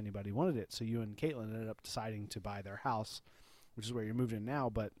family, like if anybody wanted it. So you and Caitlin ended up deciding to buy their house, which is where you're moved in now.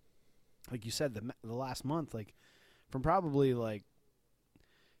 But like you said, the last month, like from probably like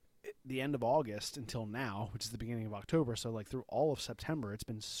the end of August until now, which is the beginning of October, so like through all of September, it's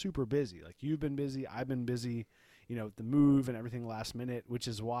been super busy. Like you've been busy, I've been busy, the move and everything last minute, which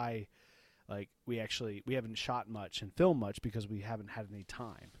is why like we haven't shot much and filmed much, because we haven't had any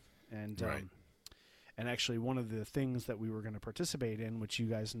time. And And actually, one of the things that we were going to participate in, which you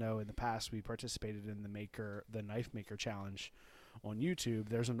guys know in the past, we participated in the Knife Maker Challenge on YouTube.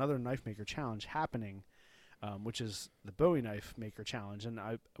 There's another Knife Maker Challenge happening, which is the Bowie Knife Maker Challenge. And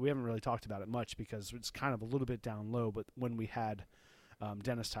we haven't really talked about it much because it's kind of a little bit down low. But when we had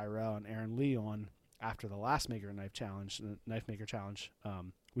Dennis Tyrell and Aaron Lee on after the last Knife Maker Challenge,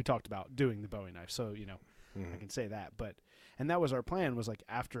 we talked about doing the Bowie knife. So, I can say that. And that was our plan, was like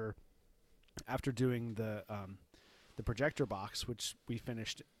after doing the projector box, which we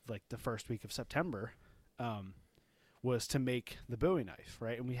finished like the first week of September, was to make the Bowie knife,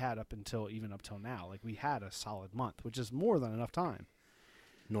 right? And we had up till now, like we had a solid month, which is more than enough time.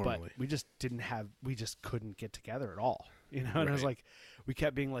 Normally. But we just couldn't get together at all, And I was like, we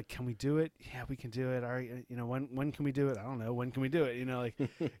kept being like, can we do it? Yeah, we can do it. All right. When can we do it? I don't know. When can we do it? Like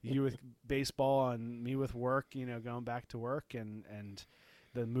you with baseball and me with work, going back to work and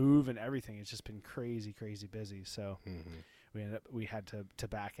the move and everything. It's just been crazy, crazy busy. So we had to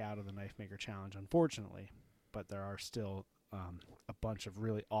back out of the Knife Maker Challenge, unfortunately, but there are still a bunch of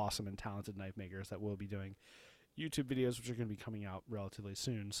really awesome and talented knife makers that will be doing YouTube videos, which are going to be coming out relatively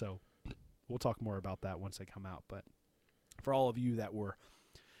soon. So we'll talk more about that once they come out. But for all of you that were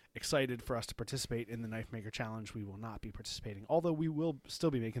excited for us to participate in the Knife Maker Challenge, we will not be participating, although we will still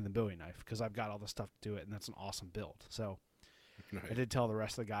be making the Bowie knife because I've got all the stuff to do it, and that's an awesome build. So nice. I did tell the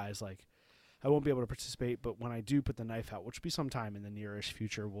rest of the guys, like, I won't be able to participate, but when I do put the knife out, which will be sometime in the nearish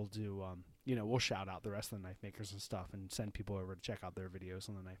future, we'll do, we'll shout out the rest of the knife makers and stuff and send people over to check out their videos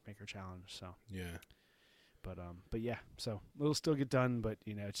on the Knife Maker Challenge. So yeah, but yeah, so it'll still get done, but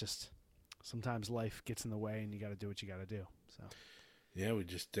it's just sometimes life gets in the way and you got to do what you got to do. So yeah, we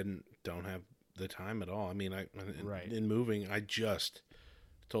just don't have the time at all. I mean, in moving, I just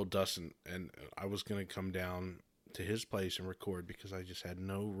told Dustin, and I was going to come down to his place and record because I just had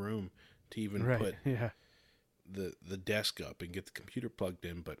no room to even put the desk up and get the computer plugged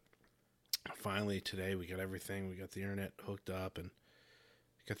in. But finally today we got everything. We got the internet hooked up and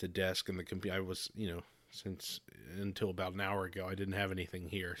got the desk and the computer. I was, until about an hour ago, I didn't have anything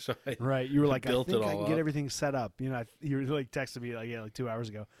here. So you were like, I think I can get everything set up. You were like texting me like 2 hours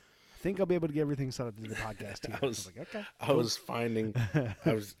ago. I think I'll be able to get everything set up to do the podcast here. I was like, okay. I was finding,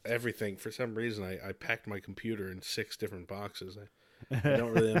 everything. For some reason, I packed my computer in 6 different boxes. I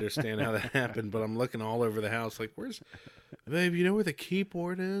don't really understand how that happened, but I'm looking all over the house like, babe, you know where the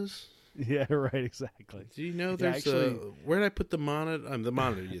keyboard is? Yeah, right, exactly. Do you know there's where did I put the monitor? The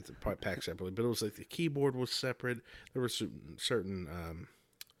monitor you have to probably pack separately, but it was like the keyboard was separate. There were certain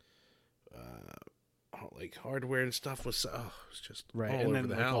like hardware and stuff was it was just all and over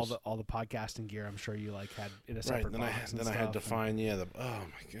the house. All the podcasting gear, I'm sure you like had in a separate box. Then I had to find oh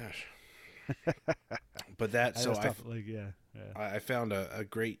my gosh. But that I found a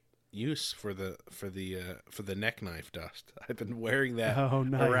great use for the neck knife dust. I've been wearing that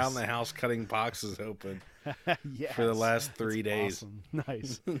around the house, cutting boxes open for the last 3 days. Awesome.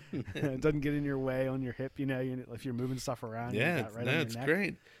 Nice. It doesn't get in your way on your hip, if you're moving stuff around. Yeah, that's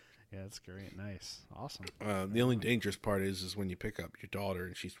great. Yeah, that's great. Nice. Awesome. The only dangerous part is when you pick up your daughter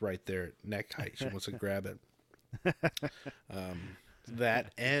and she's right there at neck height. She wants to grab it.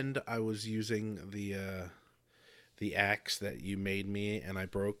 That, and I was using the axe that you made me and I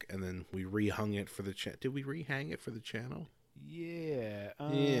broke, and then we rehung it for the channel. Did we rehang it for the channel? Yeah.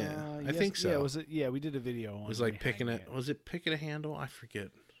 I think so. We did a video on it. Was like picking it. Was it picking a handle? I forget.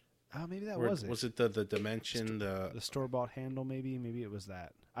 Maybe that was it. Was it the dimension? The store-bought handle, maybe? Maybe it was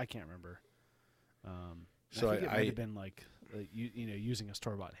that. I can't remember. So I think it might have been like, using a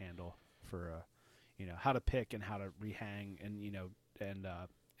store-bought handle for, how to pick and how to rehang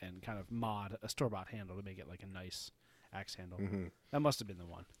and kind of mod a store-bought handle to make it like a nice axe handle. Mm-hmm. That must have been the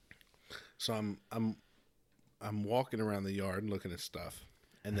one. So I'm walking around the yard looking at stuff,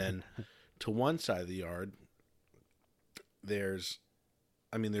 and then to one side of the yard, there's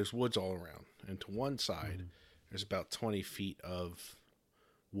woods all around, and to one side, there's about 20 feet of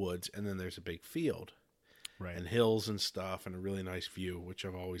woods, and then there's a big field, and hills and stuff, and a really nice view, which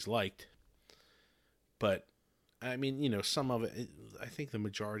I've always liked. But I mean, some of it, I think the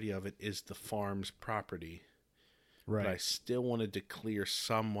majority of it is the farm's property. Right. But I still wanted to clear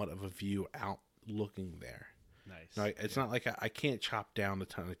somewhat of a view out looking there. Nice. Now, it's not like I can't chop down a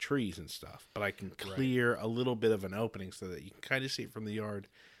ton of trees and stuff, but I can clear a little bit of an opening so that you can kind of see it from the yard.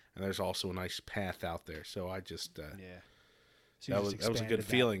 And there's also a nice path out there. So I just, So that was a good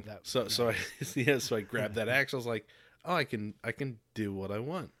feeling. So I grabbed that axe. I was like, oh, I can do what I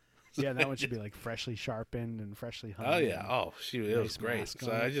want. Yeah, that one should be like freshly sharpened and freshly hung. Oh yeah. Oh shoot, it was nice great. mask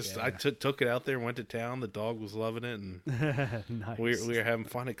So on I it. just Yeah. I took it out there and went to town. The dog was loving it, and Nice. we were having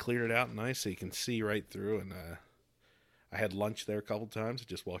fun. It cleared it out nice, so you can see right through. And I had lunch there a couple times. I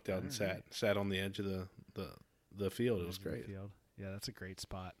just walked out and sat on the edge of the field. It was great. Field. Yeah, that's a great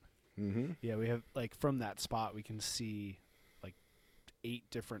spot. Mm-hmm. Yeah, we have like from that spot we can see like 8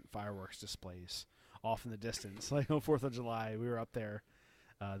 different fireworks displays off in the distance. Like on 4th of July, we were up there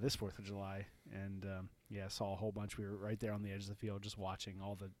this 4th of July, and saw a whole bunch. We were right there on the edge of the field, just watching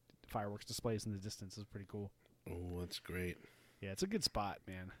all the fireworks displays in the distance. It was pretty cool. Oh, that's great. Yeah, it's a good spot,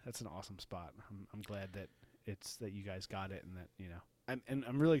 man. That's an awesome spot. I'm glad that that you guys got it, and that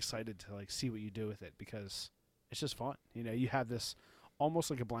I'm really excited to like see what you do with it, because it's just fun. You have this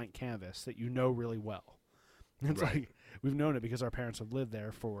almost like a blank canvas that you know really well. It's Right. like we've known it because our parents have lived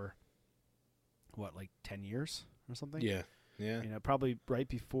there for what, like 10 years or something. Yeah. Yeah. Probably right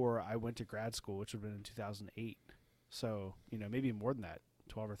before I went to grad school, which would have been in 2008. So, maybe more than that,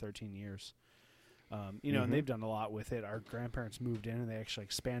 12 or 13 years. And they've done a lot with it. Our grandparents moved in and they actually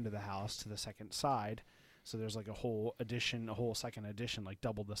expanded the house to the second side. So there's like a whole second addition, like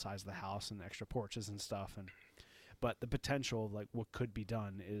double the size of the house and extra porches and stuff. But the potential of like what could be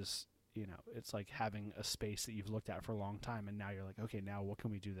done is, it's like having a space that you've looked at for a long time. And now you're like, okay, now what can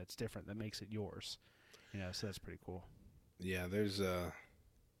we do that's different that makes it yours? So that's pretty cool. Yeah, there's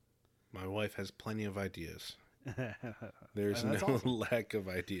my wife has plenty of ideas. There's no awesome. lack of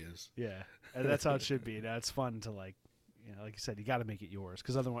ideas. Yeah, and that's how it should be. It's fun to like you said, you got to make it yours,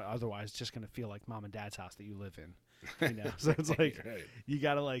 because otherwise it's just going to feel like mom and dad's house that you live in. So it's like Right. you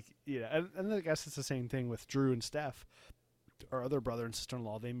got to like and I guess it's the same thing with Drew and Steph, our other brother and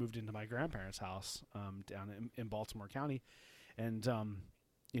sister-in-law. They moved into my grandparents' house down in Baltimore County, and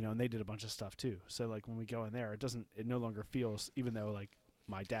and they did a bunch of stuff too. So like when we go in there, it no longer feels, even though like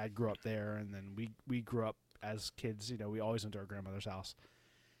my dad grew up there, and then we grew up as kids, we always went to our grandmother's house,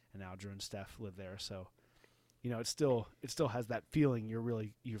 and now Drew and Steph live there. So, it still has that feeling.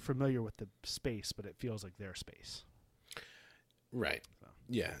 You're familiar with the space, but it feels like their space. Right. So.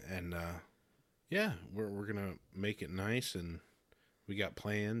 Yeah, and we're gonna make it nice, and we got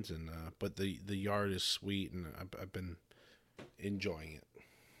plans, and but the yard is sweet, and I've been enjoying it.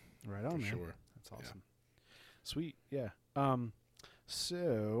 Right on, for man. sure. That's awesome. Yeah. Sweet, yeah.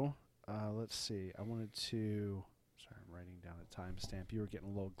 So let's see. I wanted to. Sorry, I'm writing down a timestamp. You were getting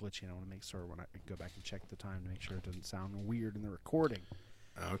a little glitchy, and I want to make sure when I go back and check the time to make sure it doesn't sound weird in the recording.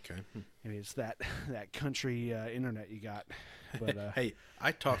 Okay. Maybe it's that country internet you got. But Hey,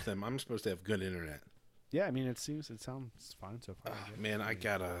 I talked to them. I'm supposed to have good internet. yeah, I mean, it sounds fine so far. Man, I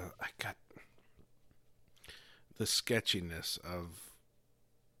got the sketchiness of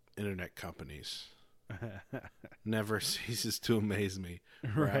internet companies. Never ceases to amaze me.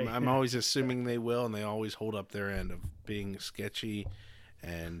 Right. I'm always assuming they will, and they always hold up their end of being sketchy.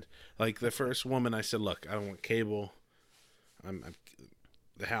 And like the first woman, I said, "Look, I don't want cable.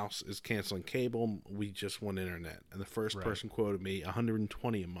 The house is canceling cable. We just want internet." And the first person quoted me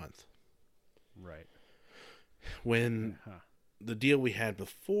 $120 a month. Right. When the deal we had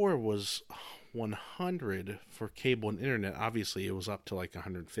before was $100 for cable and internet. Obviously, it was up to like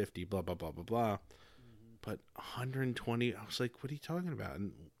 $150. Blah blah blah blah blah. But $120, I was like, "What are you talking about?"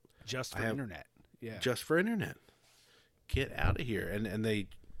 And Just for internet. Yeah. just for internet. Get out of here. And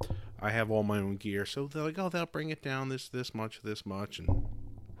I have all my own gear, so they're like, "Oh, they'll bring it down this much, and."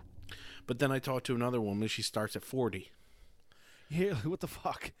 But then I talked to another woman. She starts at $40. Yeah. What the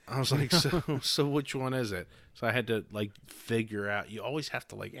fuck? I was like, so which one is it? So I had to like figure out. You always have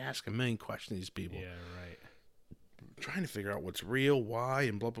to like ask a million questions to these people. Yeah. Right. Trying to figure out what's real, why,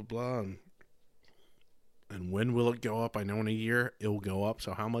 and blah blah blah. And when will it go up? I know in a year it will go up.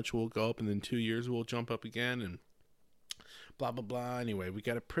 So how much will it go up? And then 2 years will it jump up again? And blah, blah, blah. Anyway, we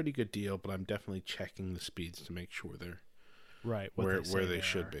got a pretty good deal, but I'm definitely checking the speeds to make sure they're Right. where they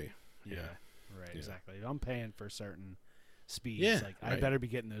should be. Yeah. Right. Yeah. Exactly. If I'm paying for certain speeds, Yeah, like I right. better be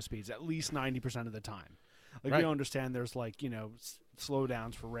getting those speeds at least 90% of the time. Like Right. we understand there's like,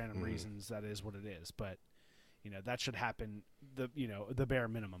 slowdowns for random reasons. That is what it is. But, that should happen the bare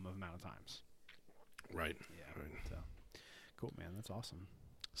minimum of amount of times. Right. Yeah. Right. So cool, man. That's awesome.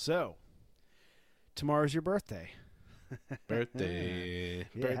 So tomorrow's your birthday. Birthday.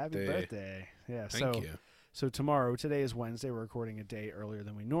 Yeah, happy birthday. Yeah. Thank you. So today is Wednesday. We're recording a day earlier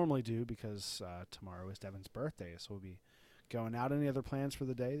than we normally do because tomorrow is Devon's birthday. So we'll be going out. Any other plans for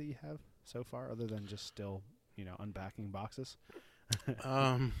the day that you have so far, other than just still, unpacking boxes?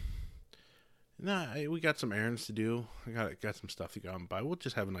 No, we got some errands to do. I got some stuff to go out and buy. We'll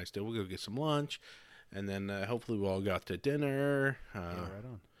just have a nice day. We'll go get some lunch, and then hopefully we'll all go out to dinner. Yeah, right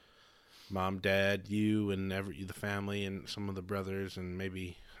on. Mom, Dad, you, and the family, and some of the brothers, and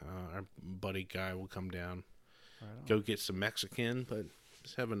maybe our buddy guy will come down. Right Go get some Mexican, but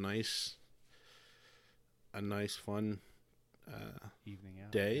just have a nice, fun evening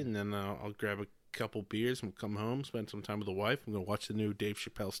out day, and then I'll grab a couple beers and we'll come home, spend some time with the wife. I'm gonna watch the new Dave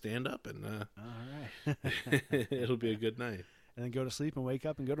Chappelle stand-up, and all right. it'll be a good night. And then go to sleep and wake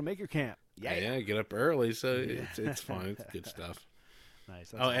up and go to Maker Camp. Yeah, get up early, so it's fun. It's good stuff.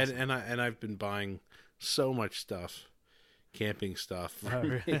 Nice. That's awesome. and I've been buying so much stuff, camping stuff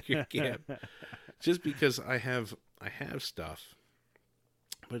for Maker Camp, just because I have stuff,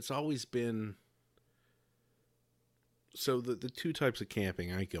 but it's always been. So the two types of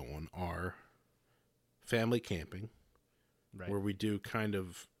camping I go on are family camping, right, where we do kind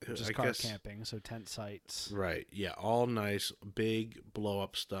of just car camping, so tent sites. Right, yeah, all nice, big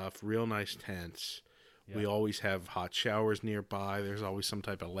blow-up stuff, real nice tents. Yeah. We always have hot showers nearby. There's always some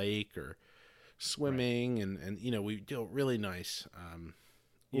type of lake or swimming, right. and we do it really nice.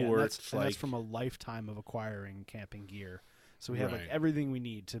 Yeah, or that's from a lifetime of acquiring camping gear. So we have like everything we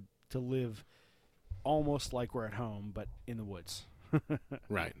need to live almost like we're at home, but in the woods.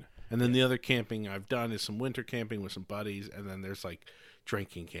 Right. And then the other camping I've done is some winter camping with some buddies, and then there's like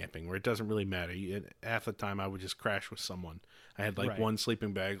drinking camping where it doesn't really matter. Half the time I would just crash with someone. I had like one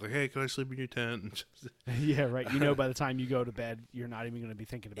sleeping bag, like, hey, can I sleep in your tent? Yeah, right. By the time you go to bed, you're not even going to be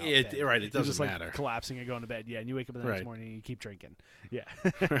thinking about bed. Right, it doesn't just, matter. Like, collapsing and going to bed. Yeah, and you wake up the next morning and you keep drinking. Yeah,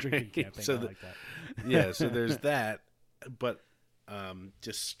 drinking camping. So like that. Yeah, so there's that, but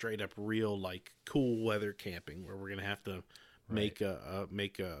just straight up real like cool weather camping where we're gonna have to make a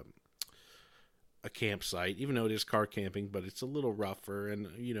campsite, even though it is car camping, but it's a little rougher, and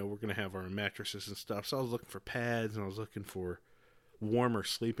we're gonna have our mattresses and stuff. So I was looking for pads, and I was looking for warmer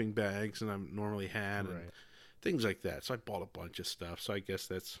sleeping bags than I normally had, and things like that. So I bought a bunch of stuff. So I guess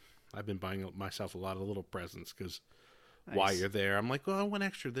I've been buying myself a lot of little presents because while you're there, I'm like, well, I want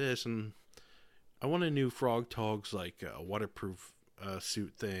extra this, and I want a new Frog Togs like a waterproof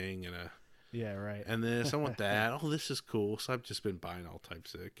suit thing, and and this. I want that. Oh, this is cool. So I've just been buying all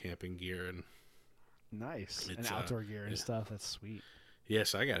types of camping gear and and outdoor gear and stuff. That's sweet.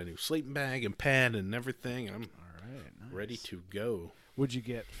 Yes, I got a new sleeping bag and pad and everything. I'm ready to go. What'd you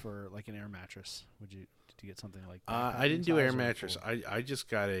get for like an air mattress? Did you get something like that? I didn't do air mattress. I just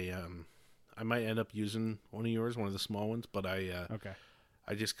got a I might end up using one of yours, one of the small ones, but I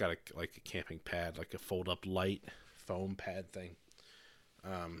just got a camping pad, like a fold up light foam pad thing.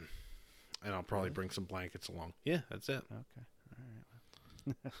 And I'll probably bring some blankets along. Yeah, that's it. Okay.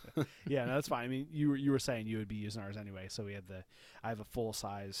 All right. Yeah, no, that's fine. I mean, you were saying you would be using ours anyway. So I have a full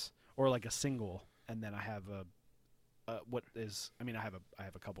size or like a single, and then I have I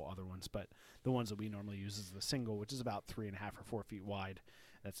have a couple other ones, but the ones that we normally use is the single, which is about 3.5 or 4 feet wide.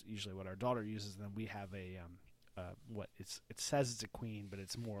 That's usually what our daughter uses. And then we have it says it's a queen, but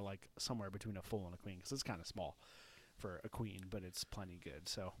it's more like somewhere between a full and a queen because it's kind of small for a queen, but it's plenty good.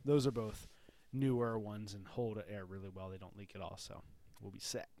 So those are both newer ones and hold air really well. They don't leak at all, so we'll be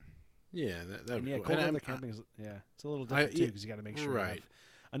set. Yeah, cold weather camping is it's a little different too because you got to make sure you have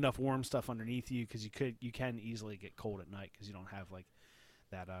enough warm stuff underneath you because you can easily get cold at night because you don't have like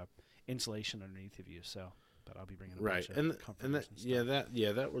that insulation underneath of you. So, but I'll be bringing a bunch of comforters and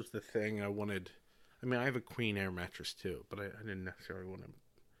stuff. That was the thing I wanted. I mean, I have a queen air mattress too, but I didn't necessarily want to.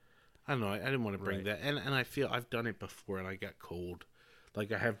 I don't know. I didn't want to bring that, and I feel I've done it before, and I got cold.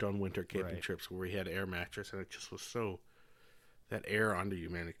 Like I have done winter camping trips where we had air mattress, and it just was so that air under you,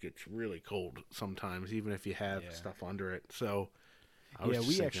 man. It gets really cold sometimes, even if you have stuff under it. So I was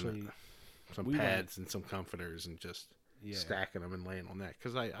just thinking some pads and some comforters, and just stacking them and laying on that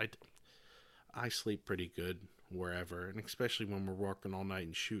because I sleep pretty good wherever, and especially when we're working all night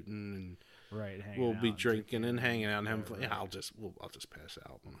and shooting, and we'll be drinking and hanging out and having fun. Yeah, I'll just pass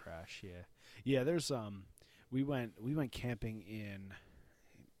out and crash. Yeah. There's we went camping in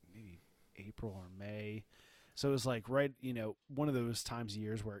maybe April or May, so it was like one of those times of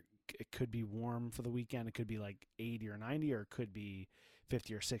years where it could be warm for the weekend. It could be like 80 or 90, or it could be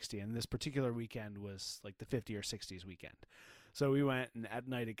 50 or 60. And this particular weekend was like the 50 or 60s weekend. So we went, and at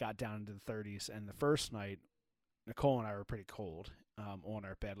night it got down into the 30s. And the first night, Nicole and I were pretty cold on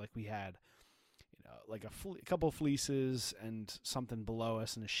our bed. Like we had, like a couple of fleeces and something below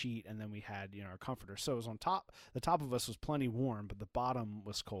us and a sheet, and then we had our comforter. So it was on top. The top of us was plenty warm, but the bottom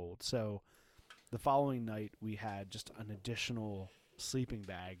was cold. So the following night we had just an additional sleeping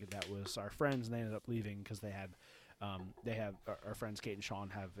bag that was our friends, and they ended up leaving because they have our friends Kate and Sean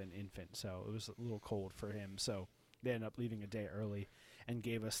have an infant, so it was a little cold for him. So they ended up leaving a day early, and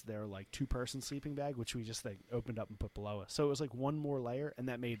gave us their like 2-person sleeping bag, which we just like opened up and put below us. So it was like one more layer, and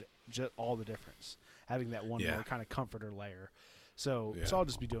that made all the difference. Having that one more kind of comforter layer. So I'll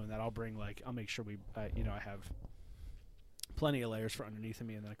just be doing that. I'll make sure I have plenty of layers for underneath of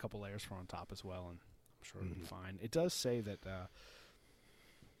me, and then a couple layers for on top as well, and I'm sure it'll be fine. It does say that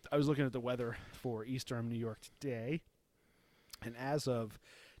I was looking at the weather for East Durham, New York today, and as of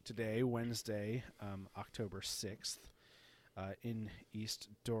today, Wednesday, October 6th, in East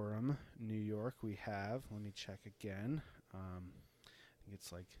Durham, New York, we have, let me check again, I think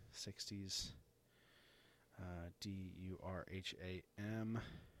it's like 60s, DURHAMNY.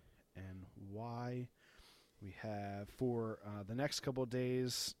 We have for the next couple of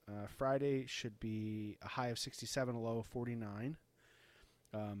days, Friday should be a high of 67, a low of 49,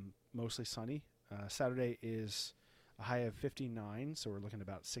 mostly sunny. Saturday is a high of 59, so we're looking at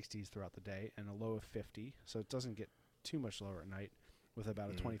about 60s throughout the day, and a low of 50, so it doesn't get too much lower at night with about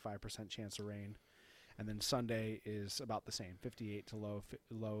a 25% chance of rain. And then Sunday is about the same, 58 to low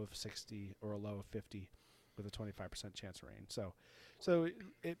of 60 or a low of 50 with a 25% chance of rain. So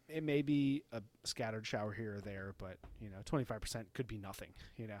it may be a scattered shower here or there, but 25% could be nothing.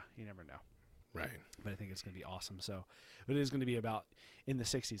 You never know. Right. But I think it's going to be awesome. So it is going to be about in the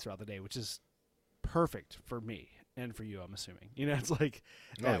 60s throughout the day, which is perfect for me and for you, I'm assuming. It's like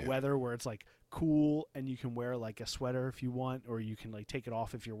that weather where it's like cool and you can wear like a sweater if you want, or you can like take it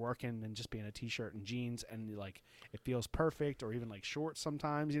off if you're working and just be in a t-shirt and jeans, and like it feels perfect, or even like shorts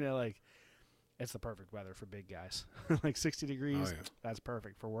sometimes, like it's the perfect weather for big guys. Like 60 degrees, that's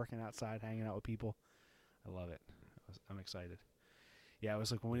perfect for working outside, hanging out with people. I love it. I'm excited. Yeah, it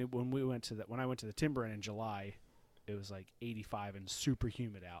was like when I went to the Timber Inn in July, it was like 85 and super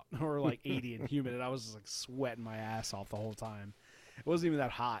humid out, or like 80 and humid, and I was just like sweating my ass off the whole time. It wasn't even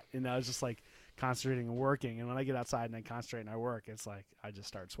that hot, and I was just like concentrating and working. And when I get outside and I concentrate and I work, it's like I just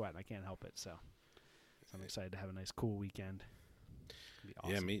start sweating. I can't help it. So I'm excited to have a nice cool weekend. It'll be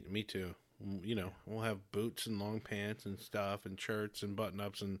awesome. Yeah, me too. We'll have boots and long pants and stuff, and shirts and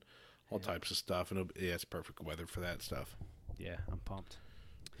button-ups and all types of stuff, and it's perfect weather for that stuff. Yeah, I'm pumped.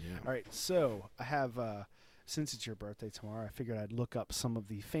 Yeah. All right, so I have, since it's your birthday tomorrow, I figured I'd look up some of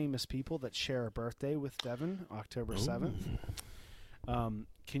the famous people that share a birthday with Devon, October 7th.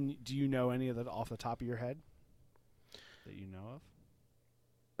 Do you know any of that off the top of your head that you know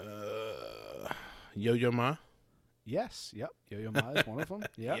of? Yo-Yo Ma. Yes. Yep. Yo-Yo Ma is one of them.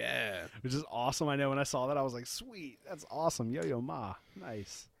 Yep. Yeah. Which is awesome. I know when I saw that, I was like, sweet. That's awesome. Yo-Yo Ma.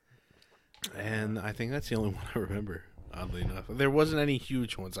 Nice. And I think that's the only one I remember, oddly enough. There wasn't any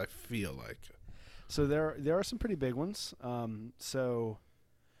huge ones, I feel like. So there are some pretty big ones. So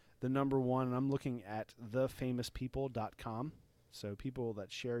the number one, and I'm looking at thefamouspeople.com. So people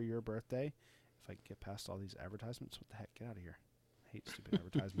that share your birthday. If I can get past all these advertisements, what the heck? Get out of here. I hate stupid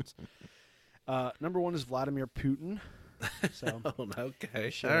advertisements. Number one is Vladimir Putin. So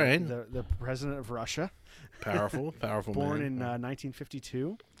okay. All right. The president of Russia. Powerful Born man. in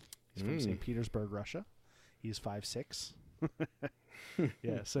 1952. He's from St. Petersburg, Russia. He's 5'6".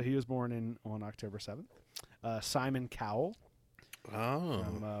 Yeah, so he was born on October 7th. Simon Cowell. Oh.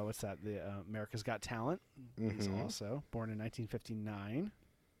 From, what's that? The America's Got Talent. He's also born in 1959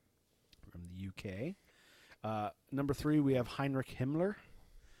 from the UK. Number three, we have Heinrich Himmler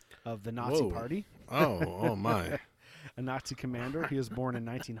of the Nazi Party. Oh my. A Nazi commander. He was born in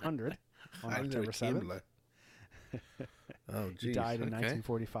 1900 on October 7th. Oh, geez. He died in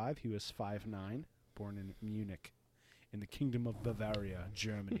 1945. He was 5'9", born in Munich, in the Kingdom of Bavaria,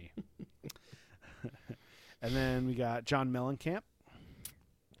 Germany. And then we got John Mellencamp.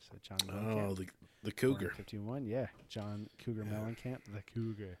 So John Mellencamp. Oh, the Cougar. 51, yeah. John Cougar Mellencamp, the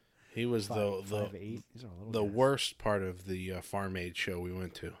Cougar. He was the worst part of the Farm Aid show we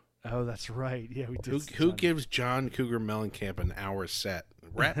went to. Oh, that's right. Yeah, we did. Who gives John Cougar Mellencamp an hour set?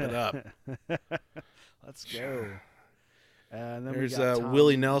 Wrap it up. Let's go. And then there's we got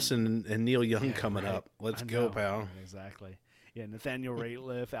Willie Nelson and Neil Young coming up. Let's go, pal. Exactly. Yeah, Nathaniel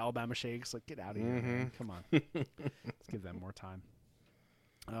Rateliff, Alabama Shakes. Like, get out of here, man. Come on. Let's give them more time.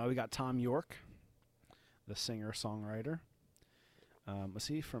 We got Tom York, the singer-songwriter. Was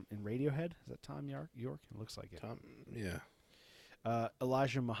he in Radiohead? Is that Tom York? It looks like it. Yeah.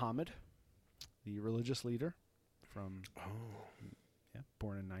 Elijah Muhammad, the religious leader from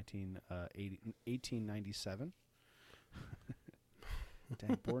born in 1897.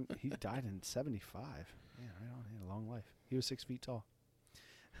 Dang, he died in 75. Yeah, right on. He had a long life. He was 6 feet tall.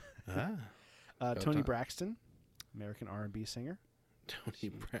 Tony Braxton, American R&B singer.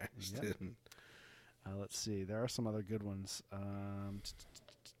 Tony Braxton. Yep. Let's see. There are some other good ones.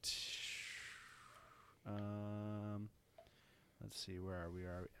 Let's see, where are we?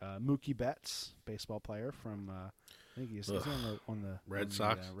 Mookie Betts, baseball player from I think he's on the Red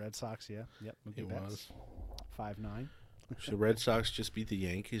Sox. Red Sox, yeah, yep. Mookie Betts, 5'9". Should the Red Sox just beat the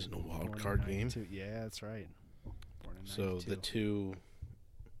Yankees in a wild card game? Yeah, that's right. Born in So 92. the two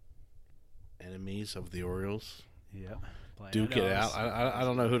enemies of the Orioles. Yep. Duke it out. I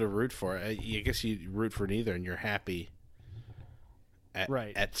don't know who to root for. I guess you root for neither, and you're happy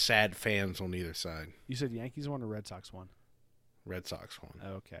at sad fans on either side. You said Yankees won or Red Sox won? Red Sox won.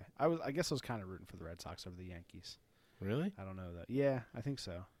 Okay. I guess I was kind of rooting for the Red Sox over the Yankees. Really? I don't know that. Yeah, I think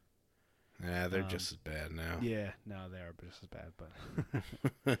so. Yeah, they're just as bad now. Yeah, no, they are just as bad.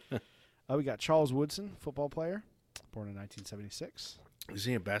 But we got Charles Woodson, football player, born in 1976. Is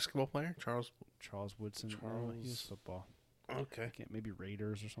he a basketball player, Charles? Charles Woodson. He's football. Okay. Maybe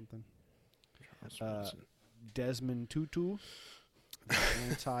Raiders or something. Charles Woodson. Desmond Tutu,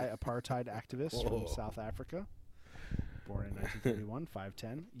 anti-apartheid activist from South Africa, born in 1931,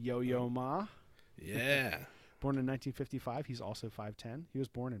 5'10". Yo-Yo Ma. Yeah. Born in 1955, he's also 5'10". He was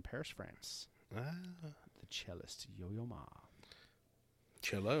born in Paris, France. Ah. The cellist, Yo-Yo Ma.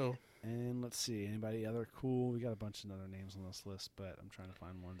 Cello. And let's see, anybody other cool? We got a bunch of other names on this list, but I'm trying to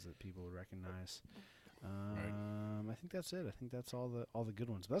find ones that people would recognize. I think that's it. I think that's all the good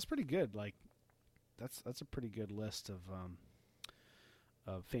ones. But that's pretty good. Like, that's a pretty good list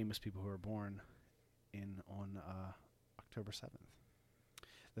of famous people who were born on October 7th.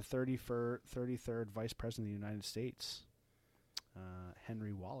 The 33rd Vice President of the United States,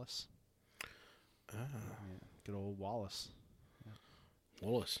 Henry Wallace. Ah. Yeah, good old Wallace. Yeah.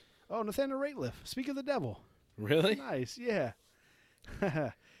 Wallace. Oh, Nathaniel Rateliff. Speak of the devil. Really? Nice, yeah. He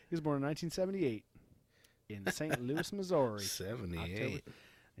was born in 1978 in St. Louis, Missouri. 78.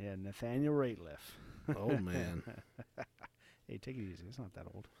 Yeah, Nathaniel Rateliff. Oh, man. Hey, take it easy. It's not that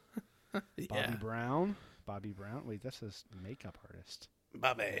old. Yeah. Bobby Brown. Wait, that's his makeup artist.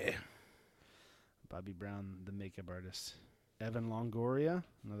 Bobby Brown, the makeup artist. Evan Longoria,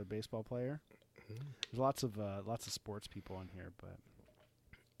 another baseball player. Mm-hmm. There's lots of sports people on here, but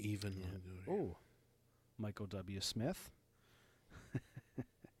even Longoria. Oh, Michael W. Smith,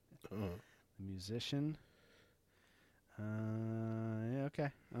 the musician. Yeah,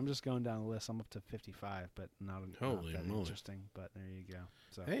 okay. I'm just going down the list. I'm up to 55, but not that interesting. But there you go.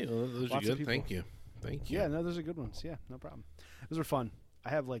 So hey, well, those are good. Thank you. Yeah, no, those are good ones. Yeah, no problem. Those are fun. I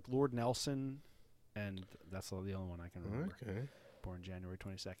have like Lord Nelson, and that's the only one I can remember. Okay. Born January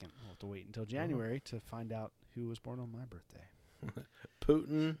 22nd. We'll have to wait until January to find out who was born on my birthday.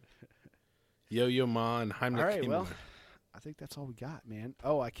 Putin, Yo-Yo Ma, and Heinrich All right, Himmler. well, I think that's all we got, man.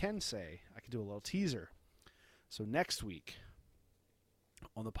 Oh, I can do a little teaser. So next week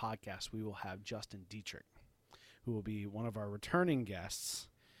on the podcast, we will have Justin Dietrich, who will be one of our returning guests.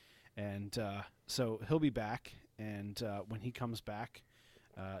 And so he'll be back, and when he comes back,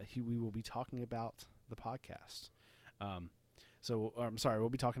 we will be talking about the podcast. I'm sorry, we'll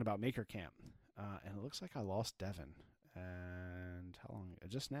be talking about Maker Camp. And it looks like I lost Devon. And how long?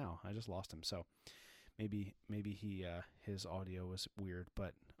 Just now. I just lost him. So maybe he his audio was weird,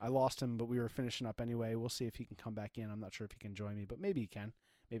 but I lost him. But we were finishing up anyway. We'll see if he can come back in. I'm not sure if he can join me, but maybe he can.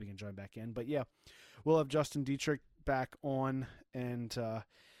 Maybe he can join back in. But yeah, we'll have Justin Dietrich back on, and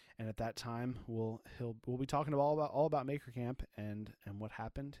at that time we'll be talking all about Maker Camp and what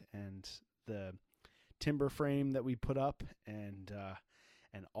happened and the timber frame that we put up and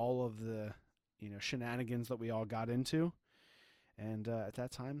all of the shenanigans that we all got into, and at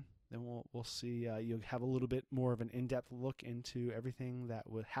that time, then we'll see. You'll have a little bit more of an in-depth look into everything that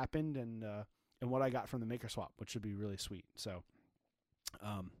happened and what I got from the Maker Swap, which should be really sweet. So,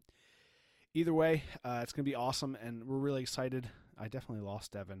 either way, it's gonna be awesome, and we're really excited. I definitely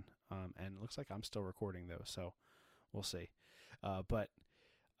lost Devon, and it looks like I'm still recording though, so we'll see. But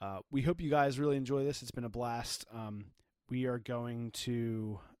we hope you guys really enjoy this. It's been a blast. We are going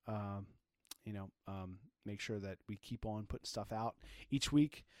to make sure that we keep on putting stuff out each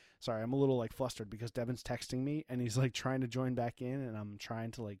week. Sorry, I'm a little flustered because Devon's texting me and he's trying to join back in, and I'm trying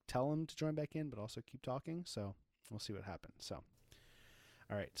to tell him to join back in, but also keep talking. So we'll see what happens. So,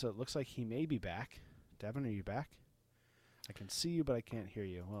 all right. So it looks like he may be back. Devon, are you back? I can see you, but I can't hear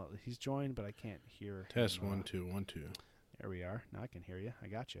you. Well, he's joined, but I can't hear. Test him. 1 2 1 2. There we are. Now I can hear you. I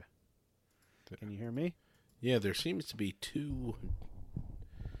got you. Can you hear me? Yeah, there seems to be two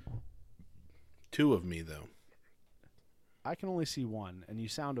of me though. I can only see one, and you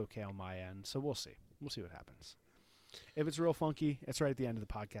sound okay on my end, so we'll see. We'll see what happens. If it's real funky, it's right at the end of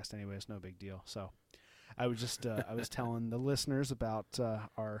the podcast anyway. It's no big deal. So I was just I was telling the listeners about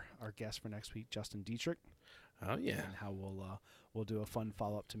our guest for next week, Justin Dietrich. Oh yeah, and how we'll do a fun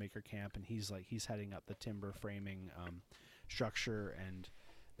follow up to Maker Camp, and he's heading up the timber framing structure and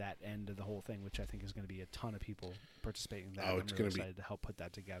that end of the whole thing, which I think is going to be a ton of people participating in that. Oh, I'm it's really going to be excited to help put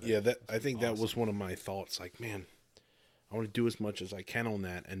that together. Yeah, I think that was one of my thoughts. Like, man, I want to do as much as I can on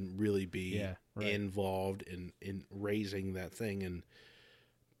that and really be involved in raising that thing. And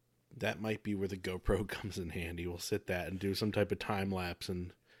that might be where the GoPro comes in handy. We'll sit that and do some type of time lapse,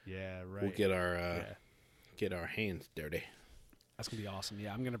 and we'll get our hands dirty. That's gonna be awesome.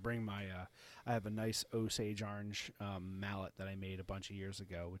 Yeah, I'm gonna bring my. I have a nice Osage orange mallet that I made a bunch of years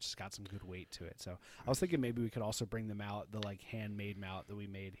ago, which has got some good weight to it. So I was thinking maybe we could also bring the mallet, the like handmade mallet that we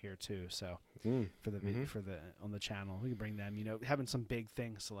made here too. So for the on the channel, we can bring them. You know, having some big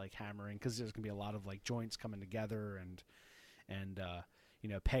things to like hammering, because there's gonna be a lot of like joints coming together and you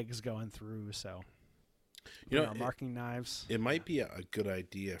know, pegs going through. So you know, our marking knives. It might be a good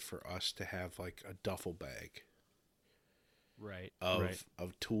idea for us to have like a duffel bag. Right.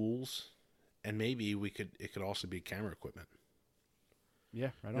 Of tools, and maybe it could also be camera equipment. Yeah,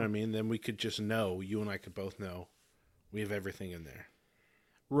 right on. You know what I mean? Then we could just know, you and I could both know, we have everything in there.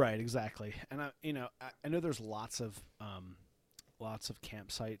 Right, exactly. And I know there's lots of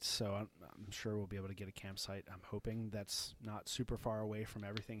campsites, so I'm sure we'll be able to get a campsite. I'm hoping that's not super far away from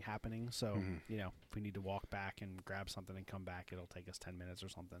everything happening. So you know, if we need to walk back and grab something and come back, it'll take us 10 minutes or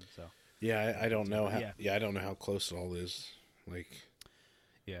something. So yeah, I don't know how. Yeah, I don't know how close it all is. Like,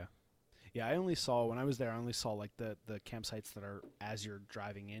 yeah. I only saw when I was there. I only saw like the campsites that are as you're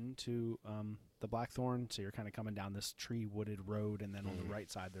driving into the Blackthorn. So you're kind of coming down this tree wooded road, and then on the right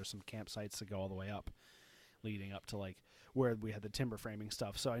side there's some campsites that go all the way up, leading up to like where we had the timber framing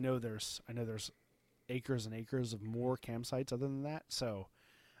stuff. So I know there's acres and acres of more campsites other than that. So,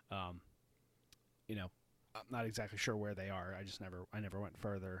 you know, I'm not exactly sure where they are. I never went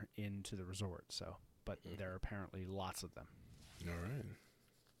further into the resort. So, but there are apparently lots of them. All right.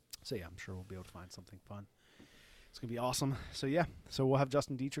 So yeah, I'm sure we'll be able to find something fun. It's gonna be awesome. So yeah, so we'll have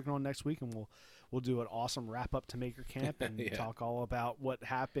Justin Dietrich on next week, and we'll do an awesome wrap up to Maker Camp and talk all about what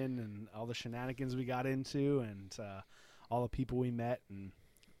happened and all the shenanigans we got into, and all the people we met and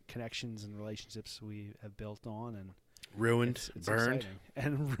connections and relationships we have built on, and ruined, it's burned, exciting.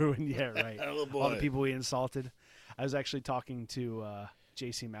 And ruined. Yeah, right. Oh, boy. All the people we insulted. I was actually talking to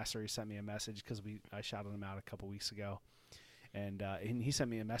JC Messer. He sent me a message because I shouted him out a couple weeks ago. And he sent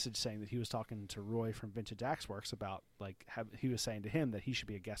me a message saying that he was talking to Roy from Vintage Axe Works about he was saying to him that he should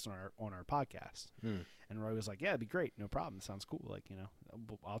be a guest on our podcast. And Roy was like, "Yeah, it'd be great, no problem. It sounds cool. Like, you know,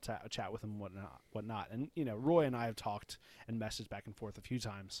 I'll chat with him, whatnot." And you know, Roy and I have talked and messaged back and forth a few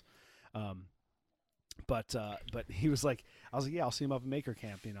times. But he was like, I was like, "Yeah, I'll see him up at Maker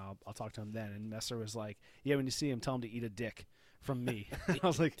Camp. You know, I'll talk to him then." And Messer was like, "Yeah, when you see him, tell him to eat a dick." From me. I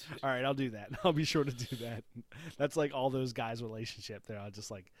was like, all right, I'll do that. I'll be sure to do that. That's like all those guys' relationship. They're all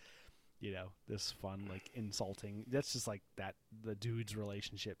just like, you know, this fun, like insulting. That's just like the dude's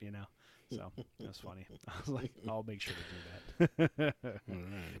relationship, you know? So that was funny. I was like, I'll make sure to do that.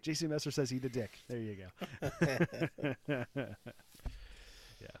 Right. JC Messer says eat a dick. There you go. Yeah,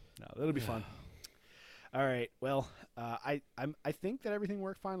 no, that'll be fun. All right. Well, I think that everything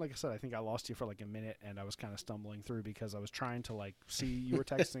worked fine. Like I said, I think I lost you for like a minute, and I was kind of stumbling through because I was trying to like see you were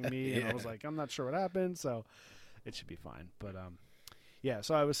texting me, and I was like, I'm not sure what happened, so it should be fine. But yeah.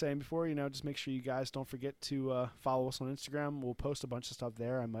 So I was saying before, you know, just make sure you guys don't forget to follow us on Instagram. We'll post a bunch of stuff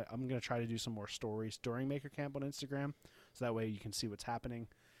there. I'm gonna try to do some more stories during Maker Camp on Instagram, so that way you can see what's happening.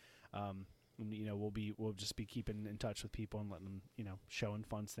 You know, we'll just be keeping in touch with people and letting them, you know, showing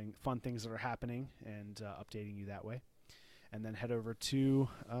fun things that are happening and updating you that way. And then head over to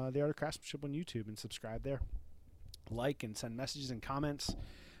the Art of Craftsmanship on YouTube and subscribe there. Like and send messages and comments.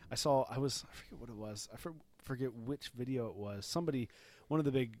 I forget what it was. I forget which video it was. One of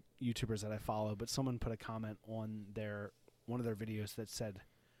the big YouTubers that I follow, but someone put a comment on one of their videos that said,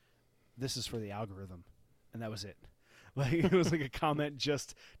 "This is for the algorithm," and that was it. Like, it was like a comment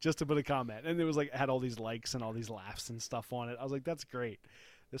just to put a comment, and it was like it had all these likes and all these laughs and stuff on it. I was like, that's great.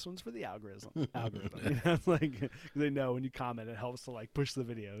 This one's for the algorithm. You know, it's like, 'cause they know when you comment, it helps to like push the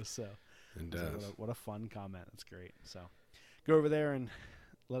videos. So it does. Like, what a fun comment. That's great. So go over there and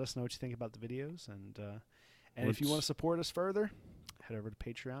let us know what you think about the videos, and if you want to support us further, head over to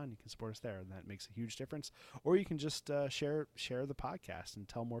Patreon. You can support us there, and that makes a huge difference. Or you can just share the podcast and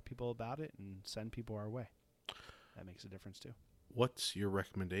tell more people about it and send people our way. That makes a difference too. What's your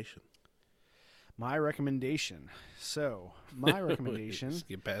recommendation? My recommendation. So, my recommendation.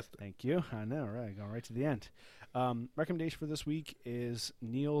 Skip past it. Thank you. I know, right? Going right to the end. Recommendation for this week is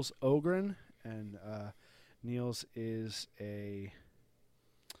Niels Ogren, and Niels is a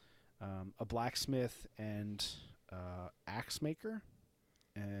blacksmith and axe maker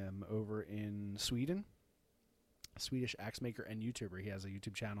over in Sweden. Swedish axe maker and YouTuber. He has a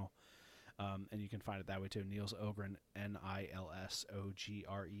YouTube channel, and you can find it that way too. Niels Ogren, Nilsogren,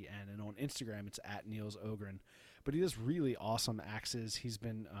 and on Instagram it's at Niels Ogren. But he does really awesome axes. He's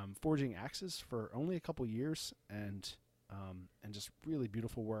been forging axes for only a couple years, and just really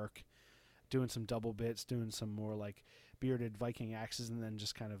beautiful work. Doing some double bits, doing some more like bearded Viking axes, and then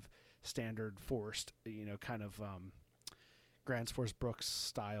just kind of standard forced, kind of Gransfors Brooks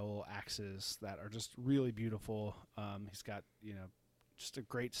style axes that are just really beautiful. He's got just a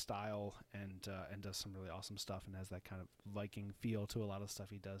great style and does some really awesome stuff, and has that kind of Viking feel to a lot of stuff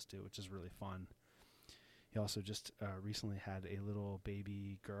he does too, which is really fun. He also just recently had a little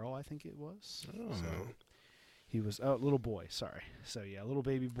baby girl, I think it was. Oh. So he was little boy. Sorry. So yeah, little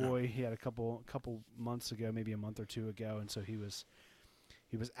baby boy. He had a couple months ago, maybe a month or two ago, and so he was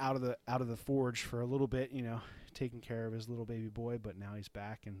out of the forge for a little bit, taking care of his little baby boy. But now he's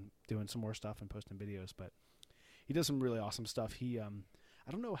back and doing some more stuff and posting videos. But he does some really awesome stuff. He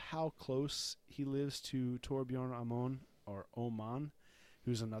I don't know how close he lives to Torbjorn Oman,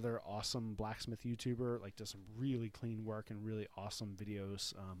 who's another awesome blacksmith YouTuber. Like, does some really clean work and really awesome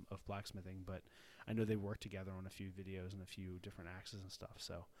videos of blacksmithing. But I know they work together on a few videos and a few different axes and stuff.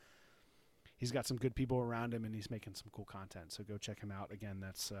 So he's got some good people around him, and he's making some cool content. So go check him out. Again,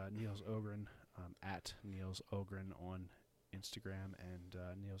 that's Niels Ogren, at Niels Ogren on Instagram, and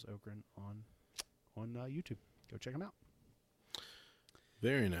Niels Ogren on YouTube. Go check him out.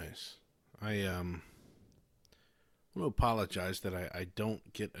 Very nice. I want to apologize that I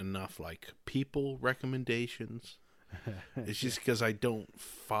don't get enough like people recommendations. It's just because I don't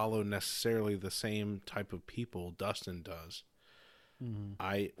follow necessarily the same type of people Dustin does.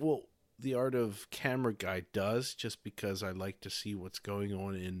 Mm-hmm. The Art of Camera Guy does, just because I like to see what's going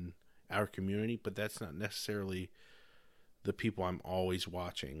on in our community, but that's not necessarily the people I'm always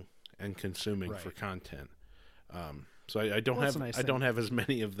watching and consuming for content. So I don't have as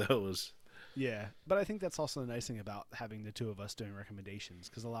many of those. Yeah, but I think that's also the nice thing about having the two of us doing recommendations,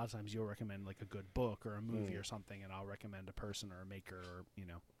 because a lot of times you'll recommend like a good book or a movie or something, and I'll recommend a person or a maker, or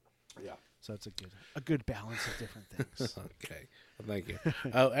Yeah. So it's a good balance of different things. Okay, well, thank you.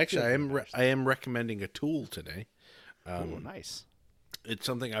 Oh, actually, I am recommending a tool today. Oh, nice. It's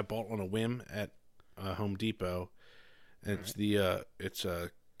something I bought on a whim at Home Depot, and it's I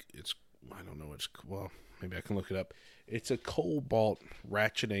don't know maybe I can look it up. It's a cobalt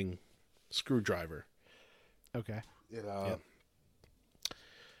ratcheting screwdriver. Okay.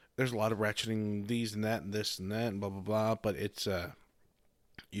 There's a lot of ratcheting these and that and this and that and blah blah blah, but it's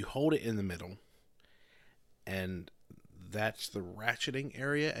you hold it in the middle, and that's the ratcheting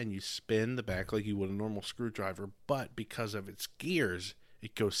area, and you spin the back like you would a normal screwdriver, but because of its gears,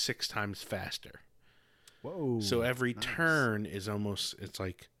 it goes 6 times faster. Whoa! So every turn is it's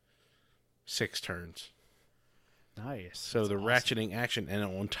like 6 turns. Nice. So the ratcheting action, and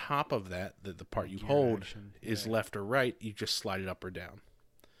on top of that, the part you hold is left or right. You just slide it up or down.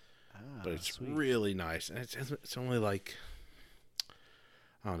 But it's really nice, and it's only like,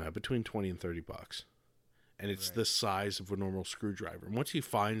 I don't know, between $20 and $30, and it's the size of a normal screwdriver. And once you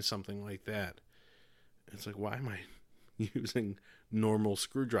find something like that, it's like, why am I using normal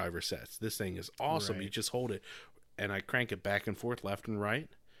screwdriver sets? This thing is awesome. Right. You just hold it, and I crank it back and forth, left and right,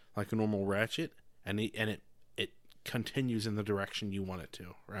 like a normal ratchet, and it continues in the direction you want it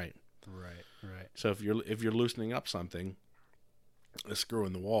to. Right. So if you're loosening up something, a screw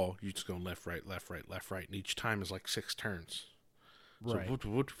in the wall, you just go left, right, and each time is like 6 turns. Right. So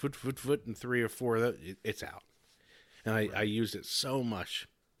foot, and 3 or 4 of that, it's out. And I used it so much,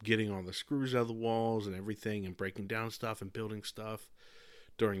 getting all the screws out of the walls and everything, and breaking down stuff and building stuff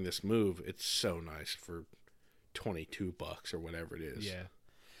during this move. It's so nice for $22 or whatever it is. Yeah.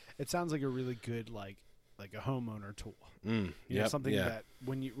 It sounds like a really good like a homeowner tool. Something that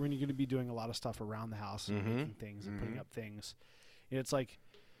when you're going to be doing a lot of stuff around the house and making things and putting up things, it's like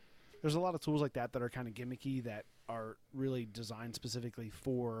there's a lot of tools like that are kind of gimmicky, that are really designed specifically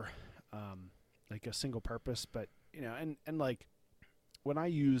for like a single purpose. But and like when I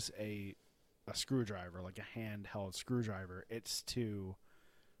use a screwdriver, like a handheld screwdriver, it's to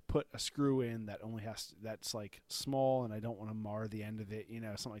put a screw in that's like small, and I don't want to mar the end of it,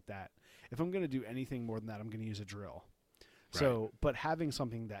 something like that. If I'm going to do anything more than that, I'm going to use a drill. Right. So, but having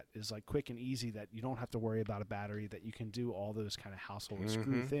something that is like quick and easy, that you don't have to worry about a battery, that you can do all those kind of household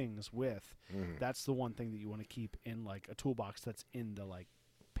screw things with, that's the one thing that you want to keep in like a toolbox that's in the like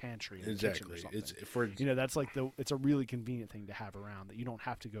pantry in the kitchen or something. It's for that's like it's a really convenient thing to have around, that you don't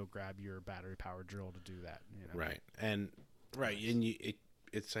have to go grab your battery powered drill to do that. Right. And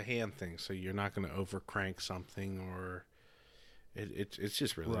it's a hand thing, so you're not going to over crank something, or It's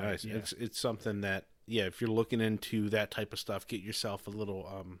just really Right, nice. yeah. It's something that, if you're looking into that type of stuff, get yourself a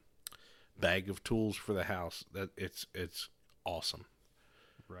little bag of tools for the house. That it's awesome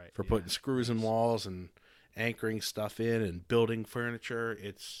Right. for putting screws in walls and anchoring stuff in and building furniture.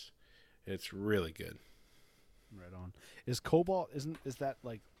 It's really good. Right on. Is Cobalt is that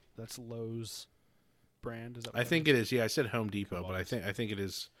like that's Lowe's brand? Is that I think it is. Yeah, I said Home Depot, Cobalt. but I think it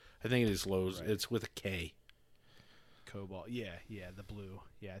is. I think it is Lowe's. Right. It's with a K. Cobalt? Yeah, the blue.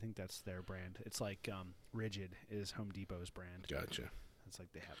 Yeah, I think that's their brand. It's like Rigid is Home Depot's brand. Gotcha. It's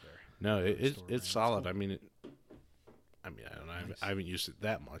like they have their No, store brand. it's solid. Cool. I mean, I don't know. Nice. I haven't used it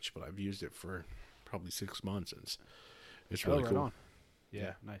that much, but I've used it for probably 6 months. And it's really right cool. on.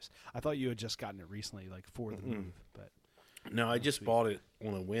 Yeah, nice. I thought you had just gotten it recently, like for the move, but No, I just bought it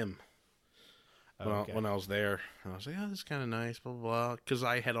on a whim. okay. When I was there, I was like, "Oh, this is kind of nice," blah blah blah. Because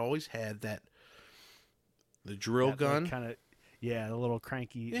I had always had the drill gun, kind of, the little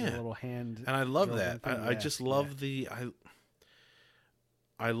cranky, the little hand, and I love drill that. gun thing. I just love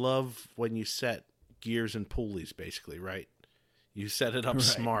I love when you set gears and pulleys, basically, right? You set it up Right.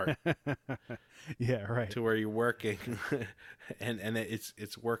 smart Yeah, right. to where you're working, and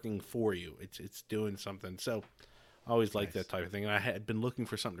it's working for you. It's doing something. So I always like Nice. that type of thing. And I had been looking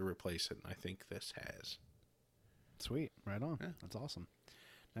for something to replace it, and I think this has. Sweet, right on. Yeah. That's awesome.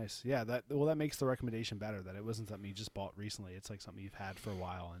 Nice. Yeah, that makes the recommendation better. That it wasn't something you just bought recently. It's like something you've had for a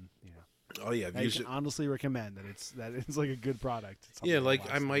while, and Oh yeah, I've I used can it. honestly recommend that it's like a good product. It's something Yeah, that like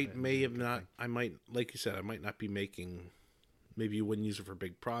lasts I a might bit and may is a have good not. thing. I might, like you said, I might not be making. Maybe you wouldn't use it for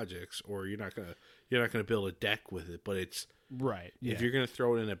big projects, or you're not gonna build a deck with it. But it's Right. Yeah. if you're gonna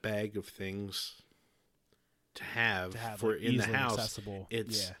throw it in a bag of things to have for like, in the easily house, accessible.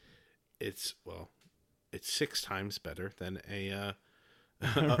 it's 6 times better than a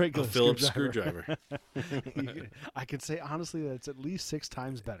regular Phillips screwdriver. I could say honestly that it's at least 6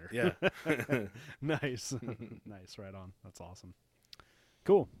 times better. Yeah. Nice. Nice. Right on. That's awesome.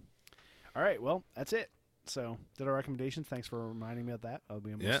 Cool. All right. Well, that's it. So, did our recommendations. Thanks for reminding me of that.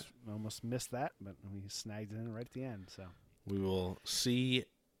 We almost missed that, but we snagged it in right at the end. So, We will see.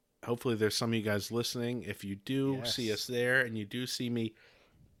 Hopefully, there's some of you guys listening. If you do see Yes. us there, and you do see me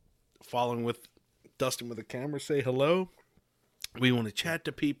following with Dustin with the camera, say hello. We want to chat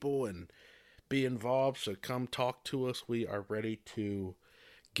to people and be involved, so come talk to us. We are ready to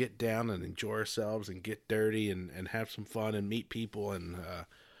get down and enjoy ourselves and get dirty and have some fun and meet people, and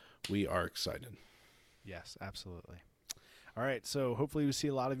we are excited. yes, absolutely. All right. So, hopefully, we see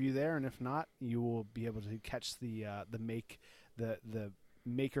a lot of you there, and if not, you will be able to catch the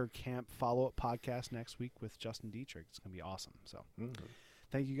Maker Camp follow-up podcast next week with Justin Dietrich. It's going to be awesome. So,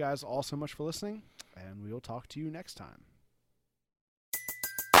 thank you guys all so much for listening, and we will talk to you next time.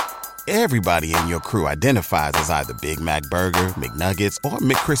 Everybody in your crew identifies as either Big Mac Burger, McNuggets, or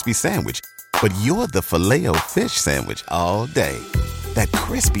McCrispy Sandwich. But you're the Filet-O-Fish Sandwich all day. That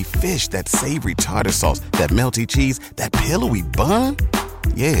crispy fish, that savory tartar sauce, that melty cheese, that pillowy bun.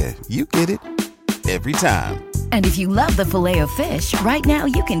 Yeah, you get it. Every time. And if you love the Filet-O-Fish, right now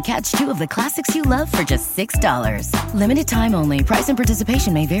you can catch 2 of the classics you love for just $6. Limited time only. Price and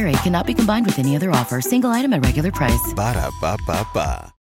participation may vary. Cannot be combined with any other offer. Single item at regular price. Ba-da-ba-ba-ba.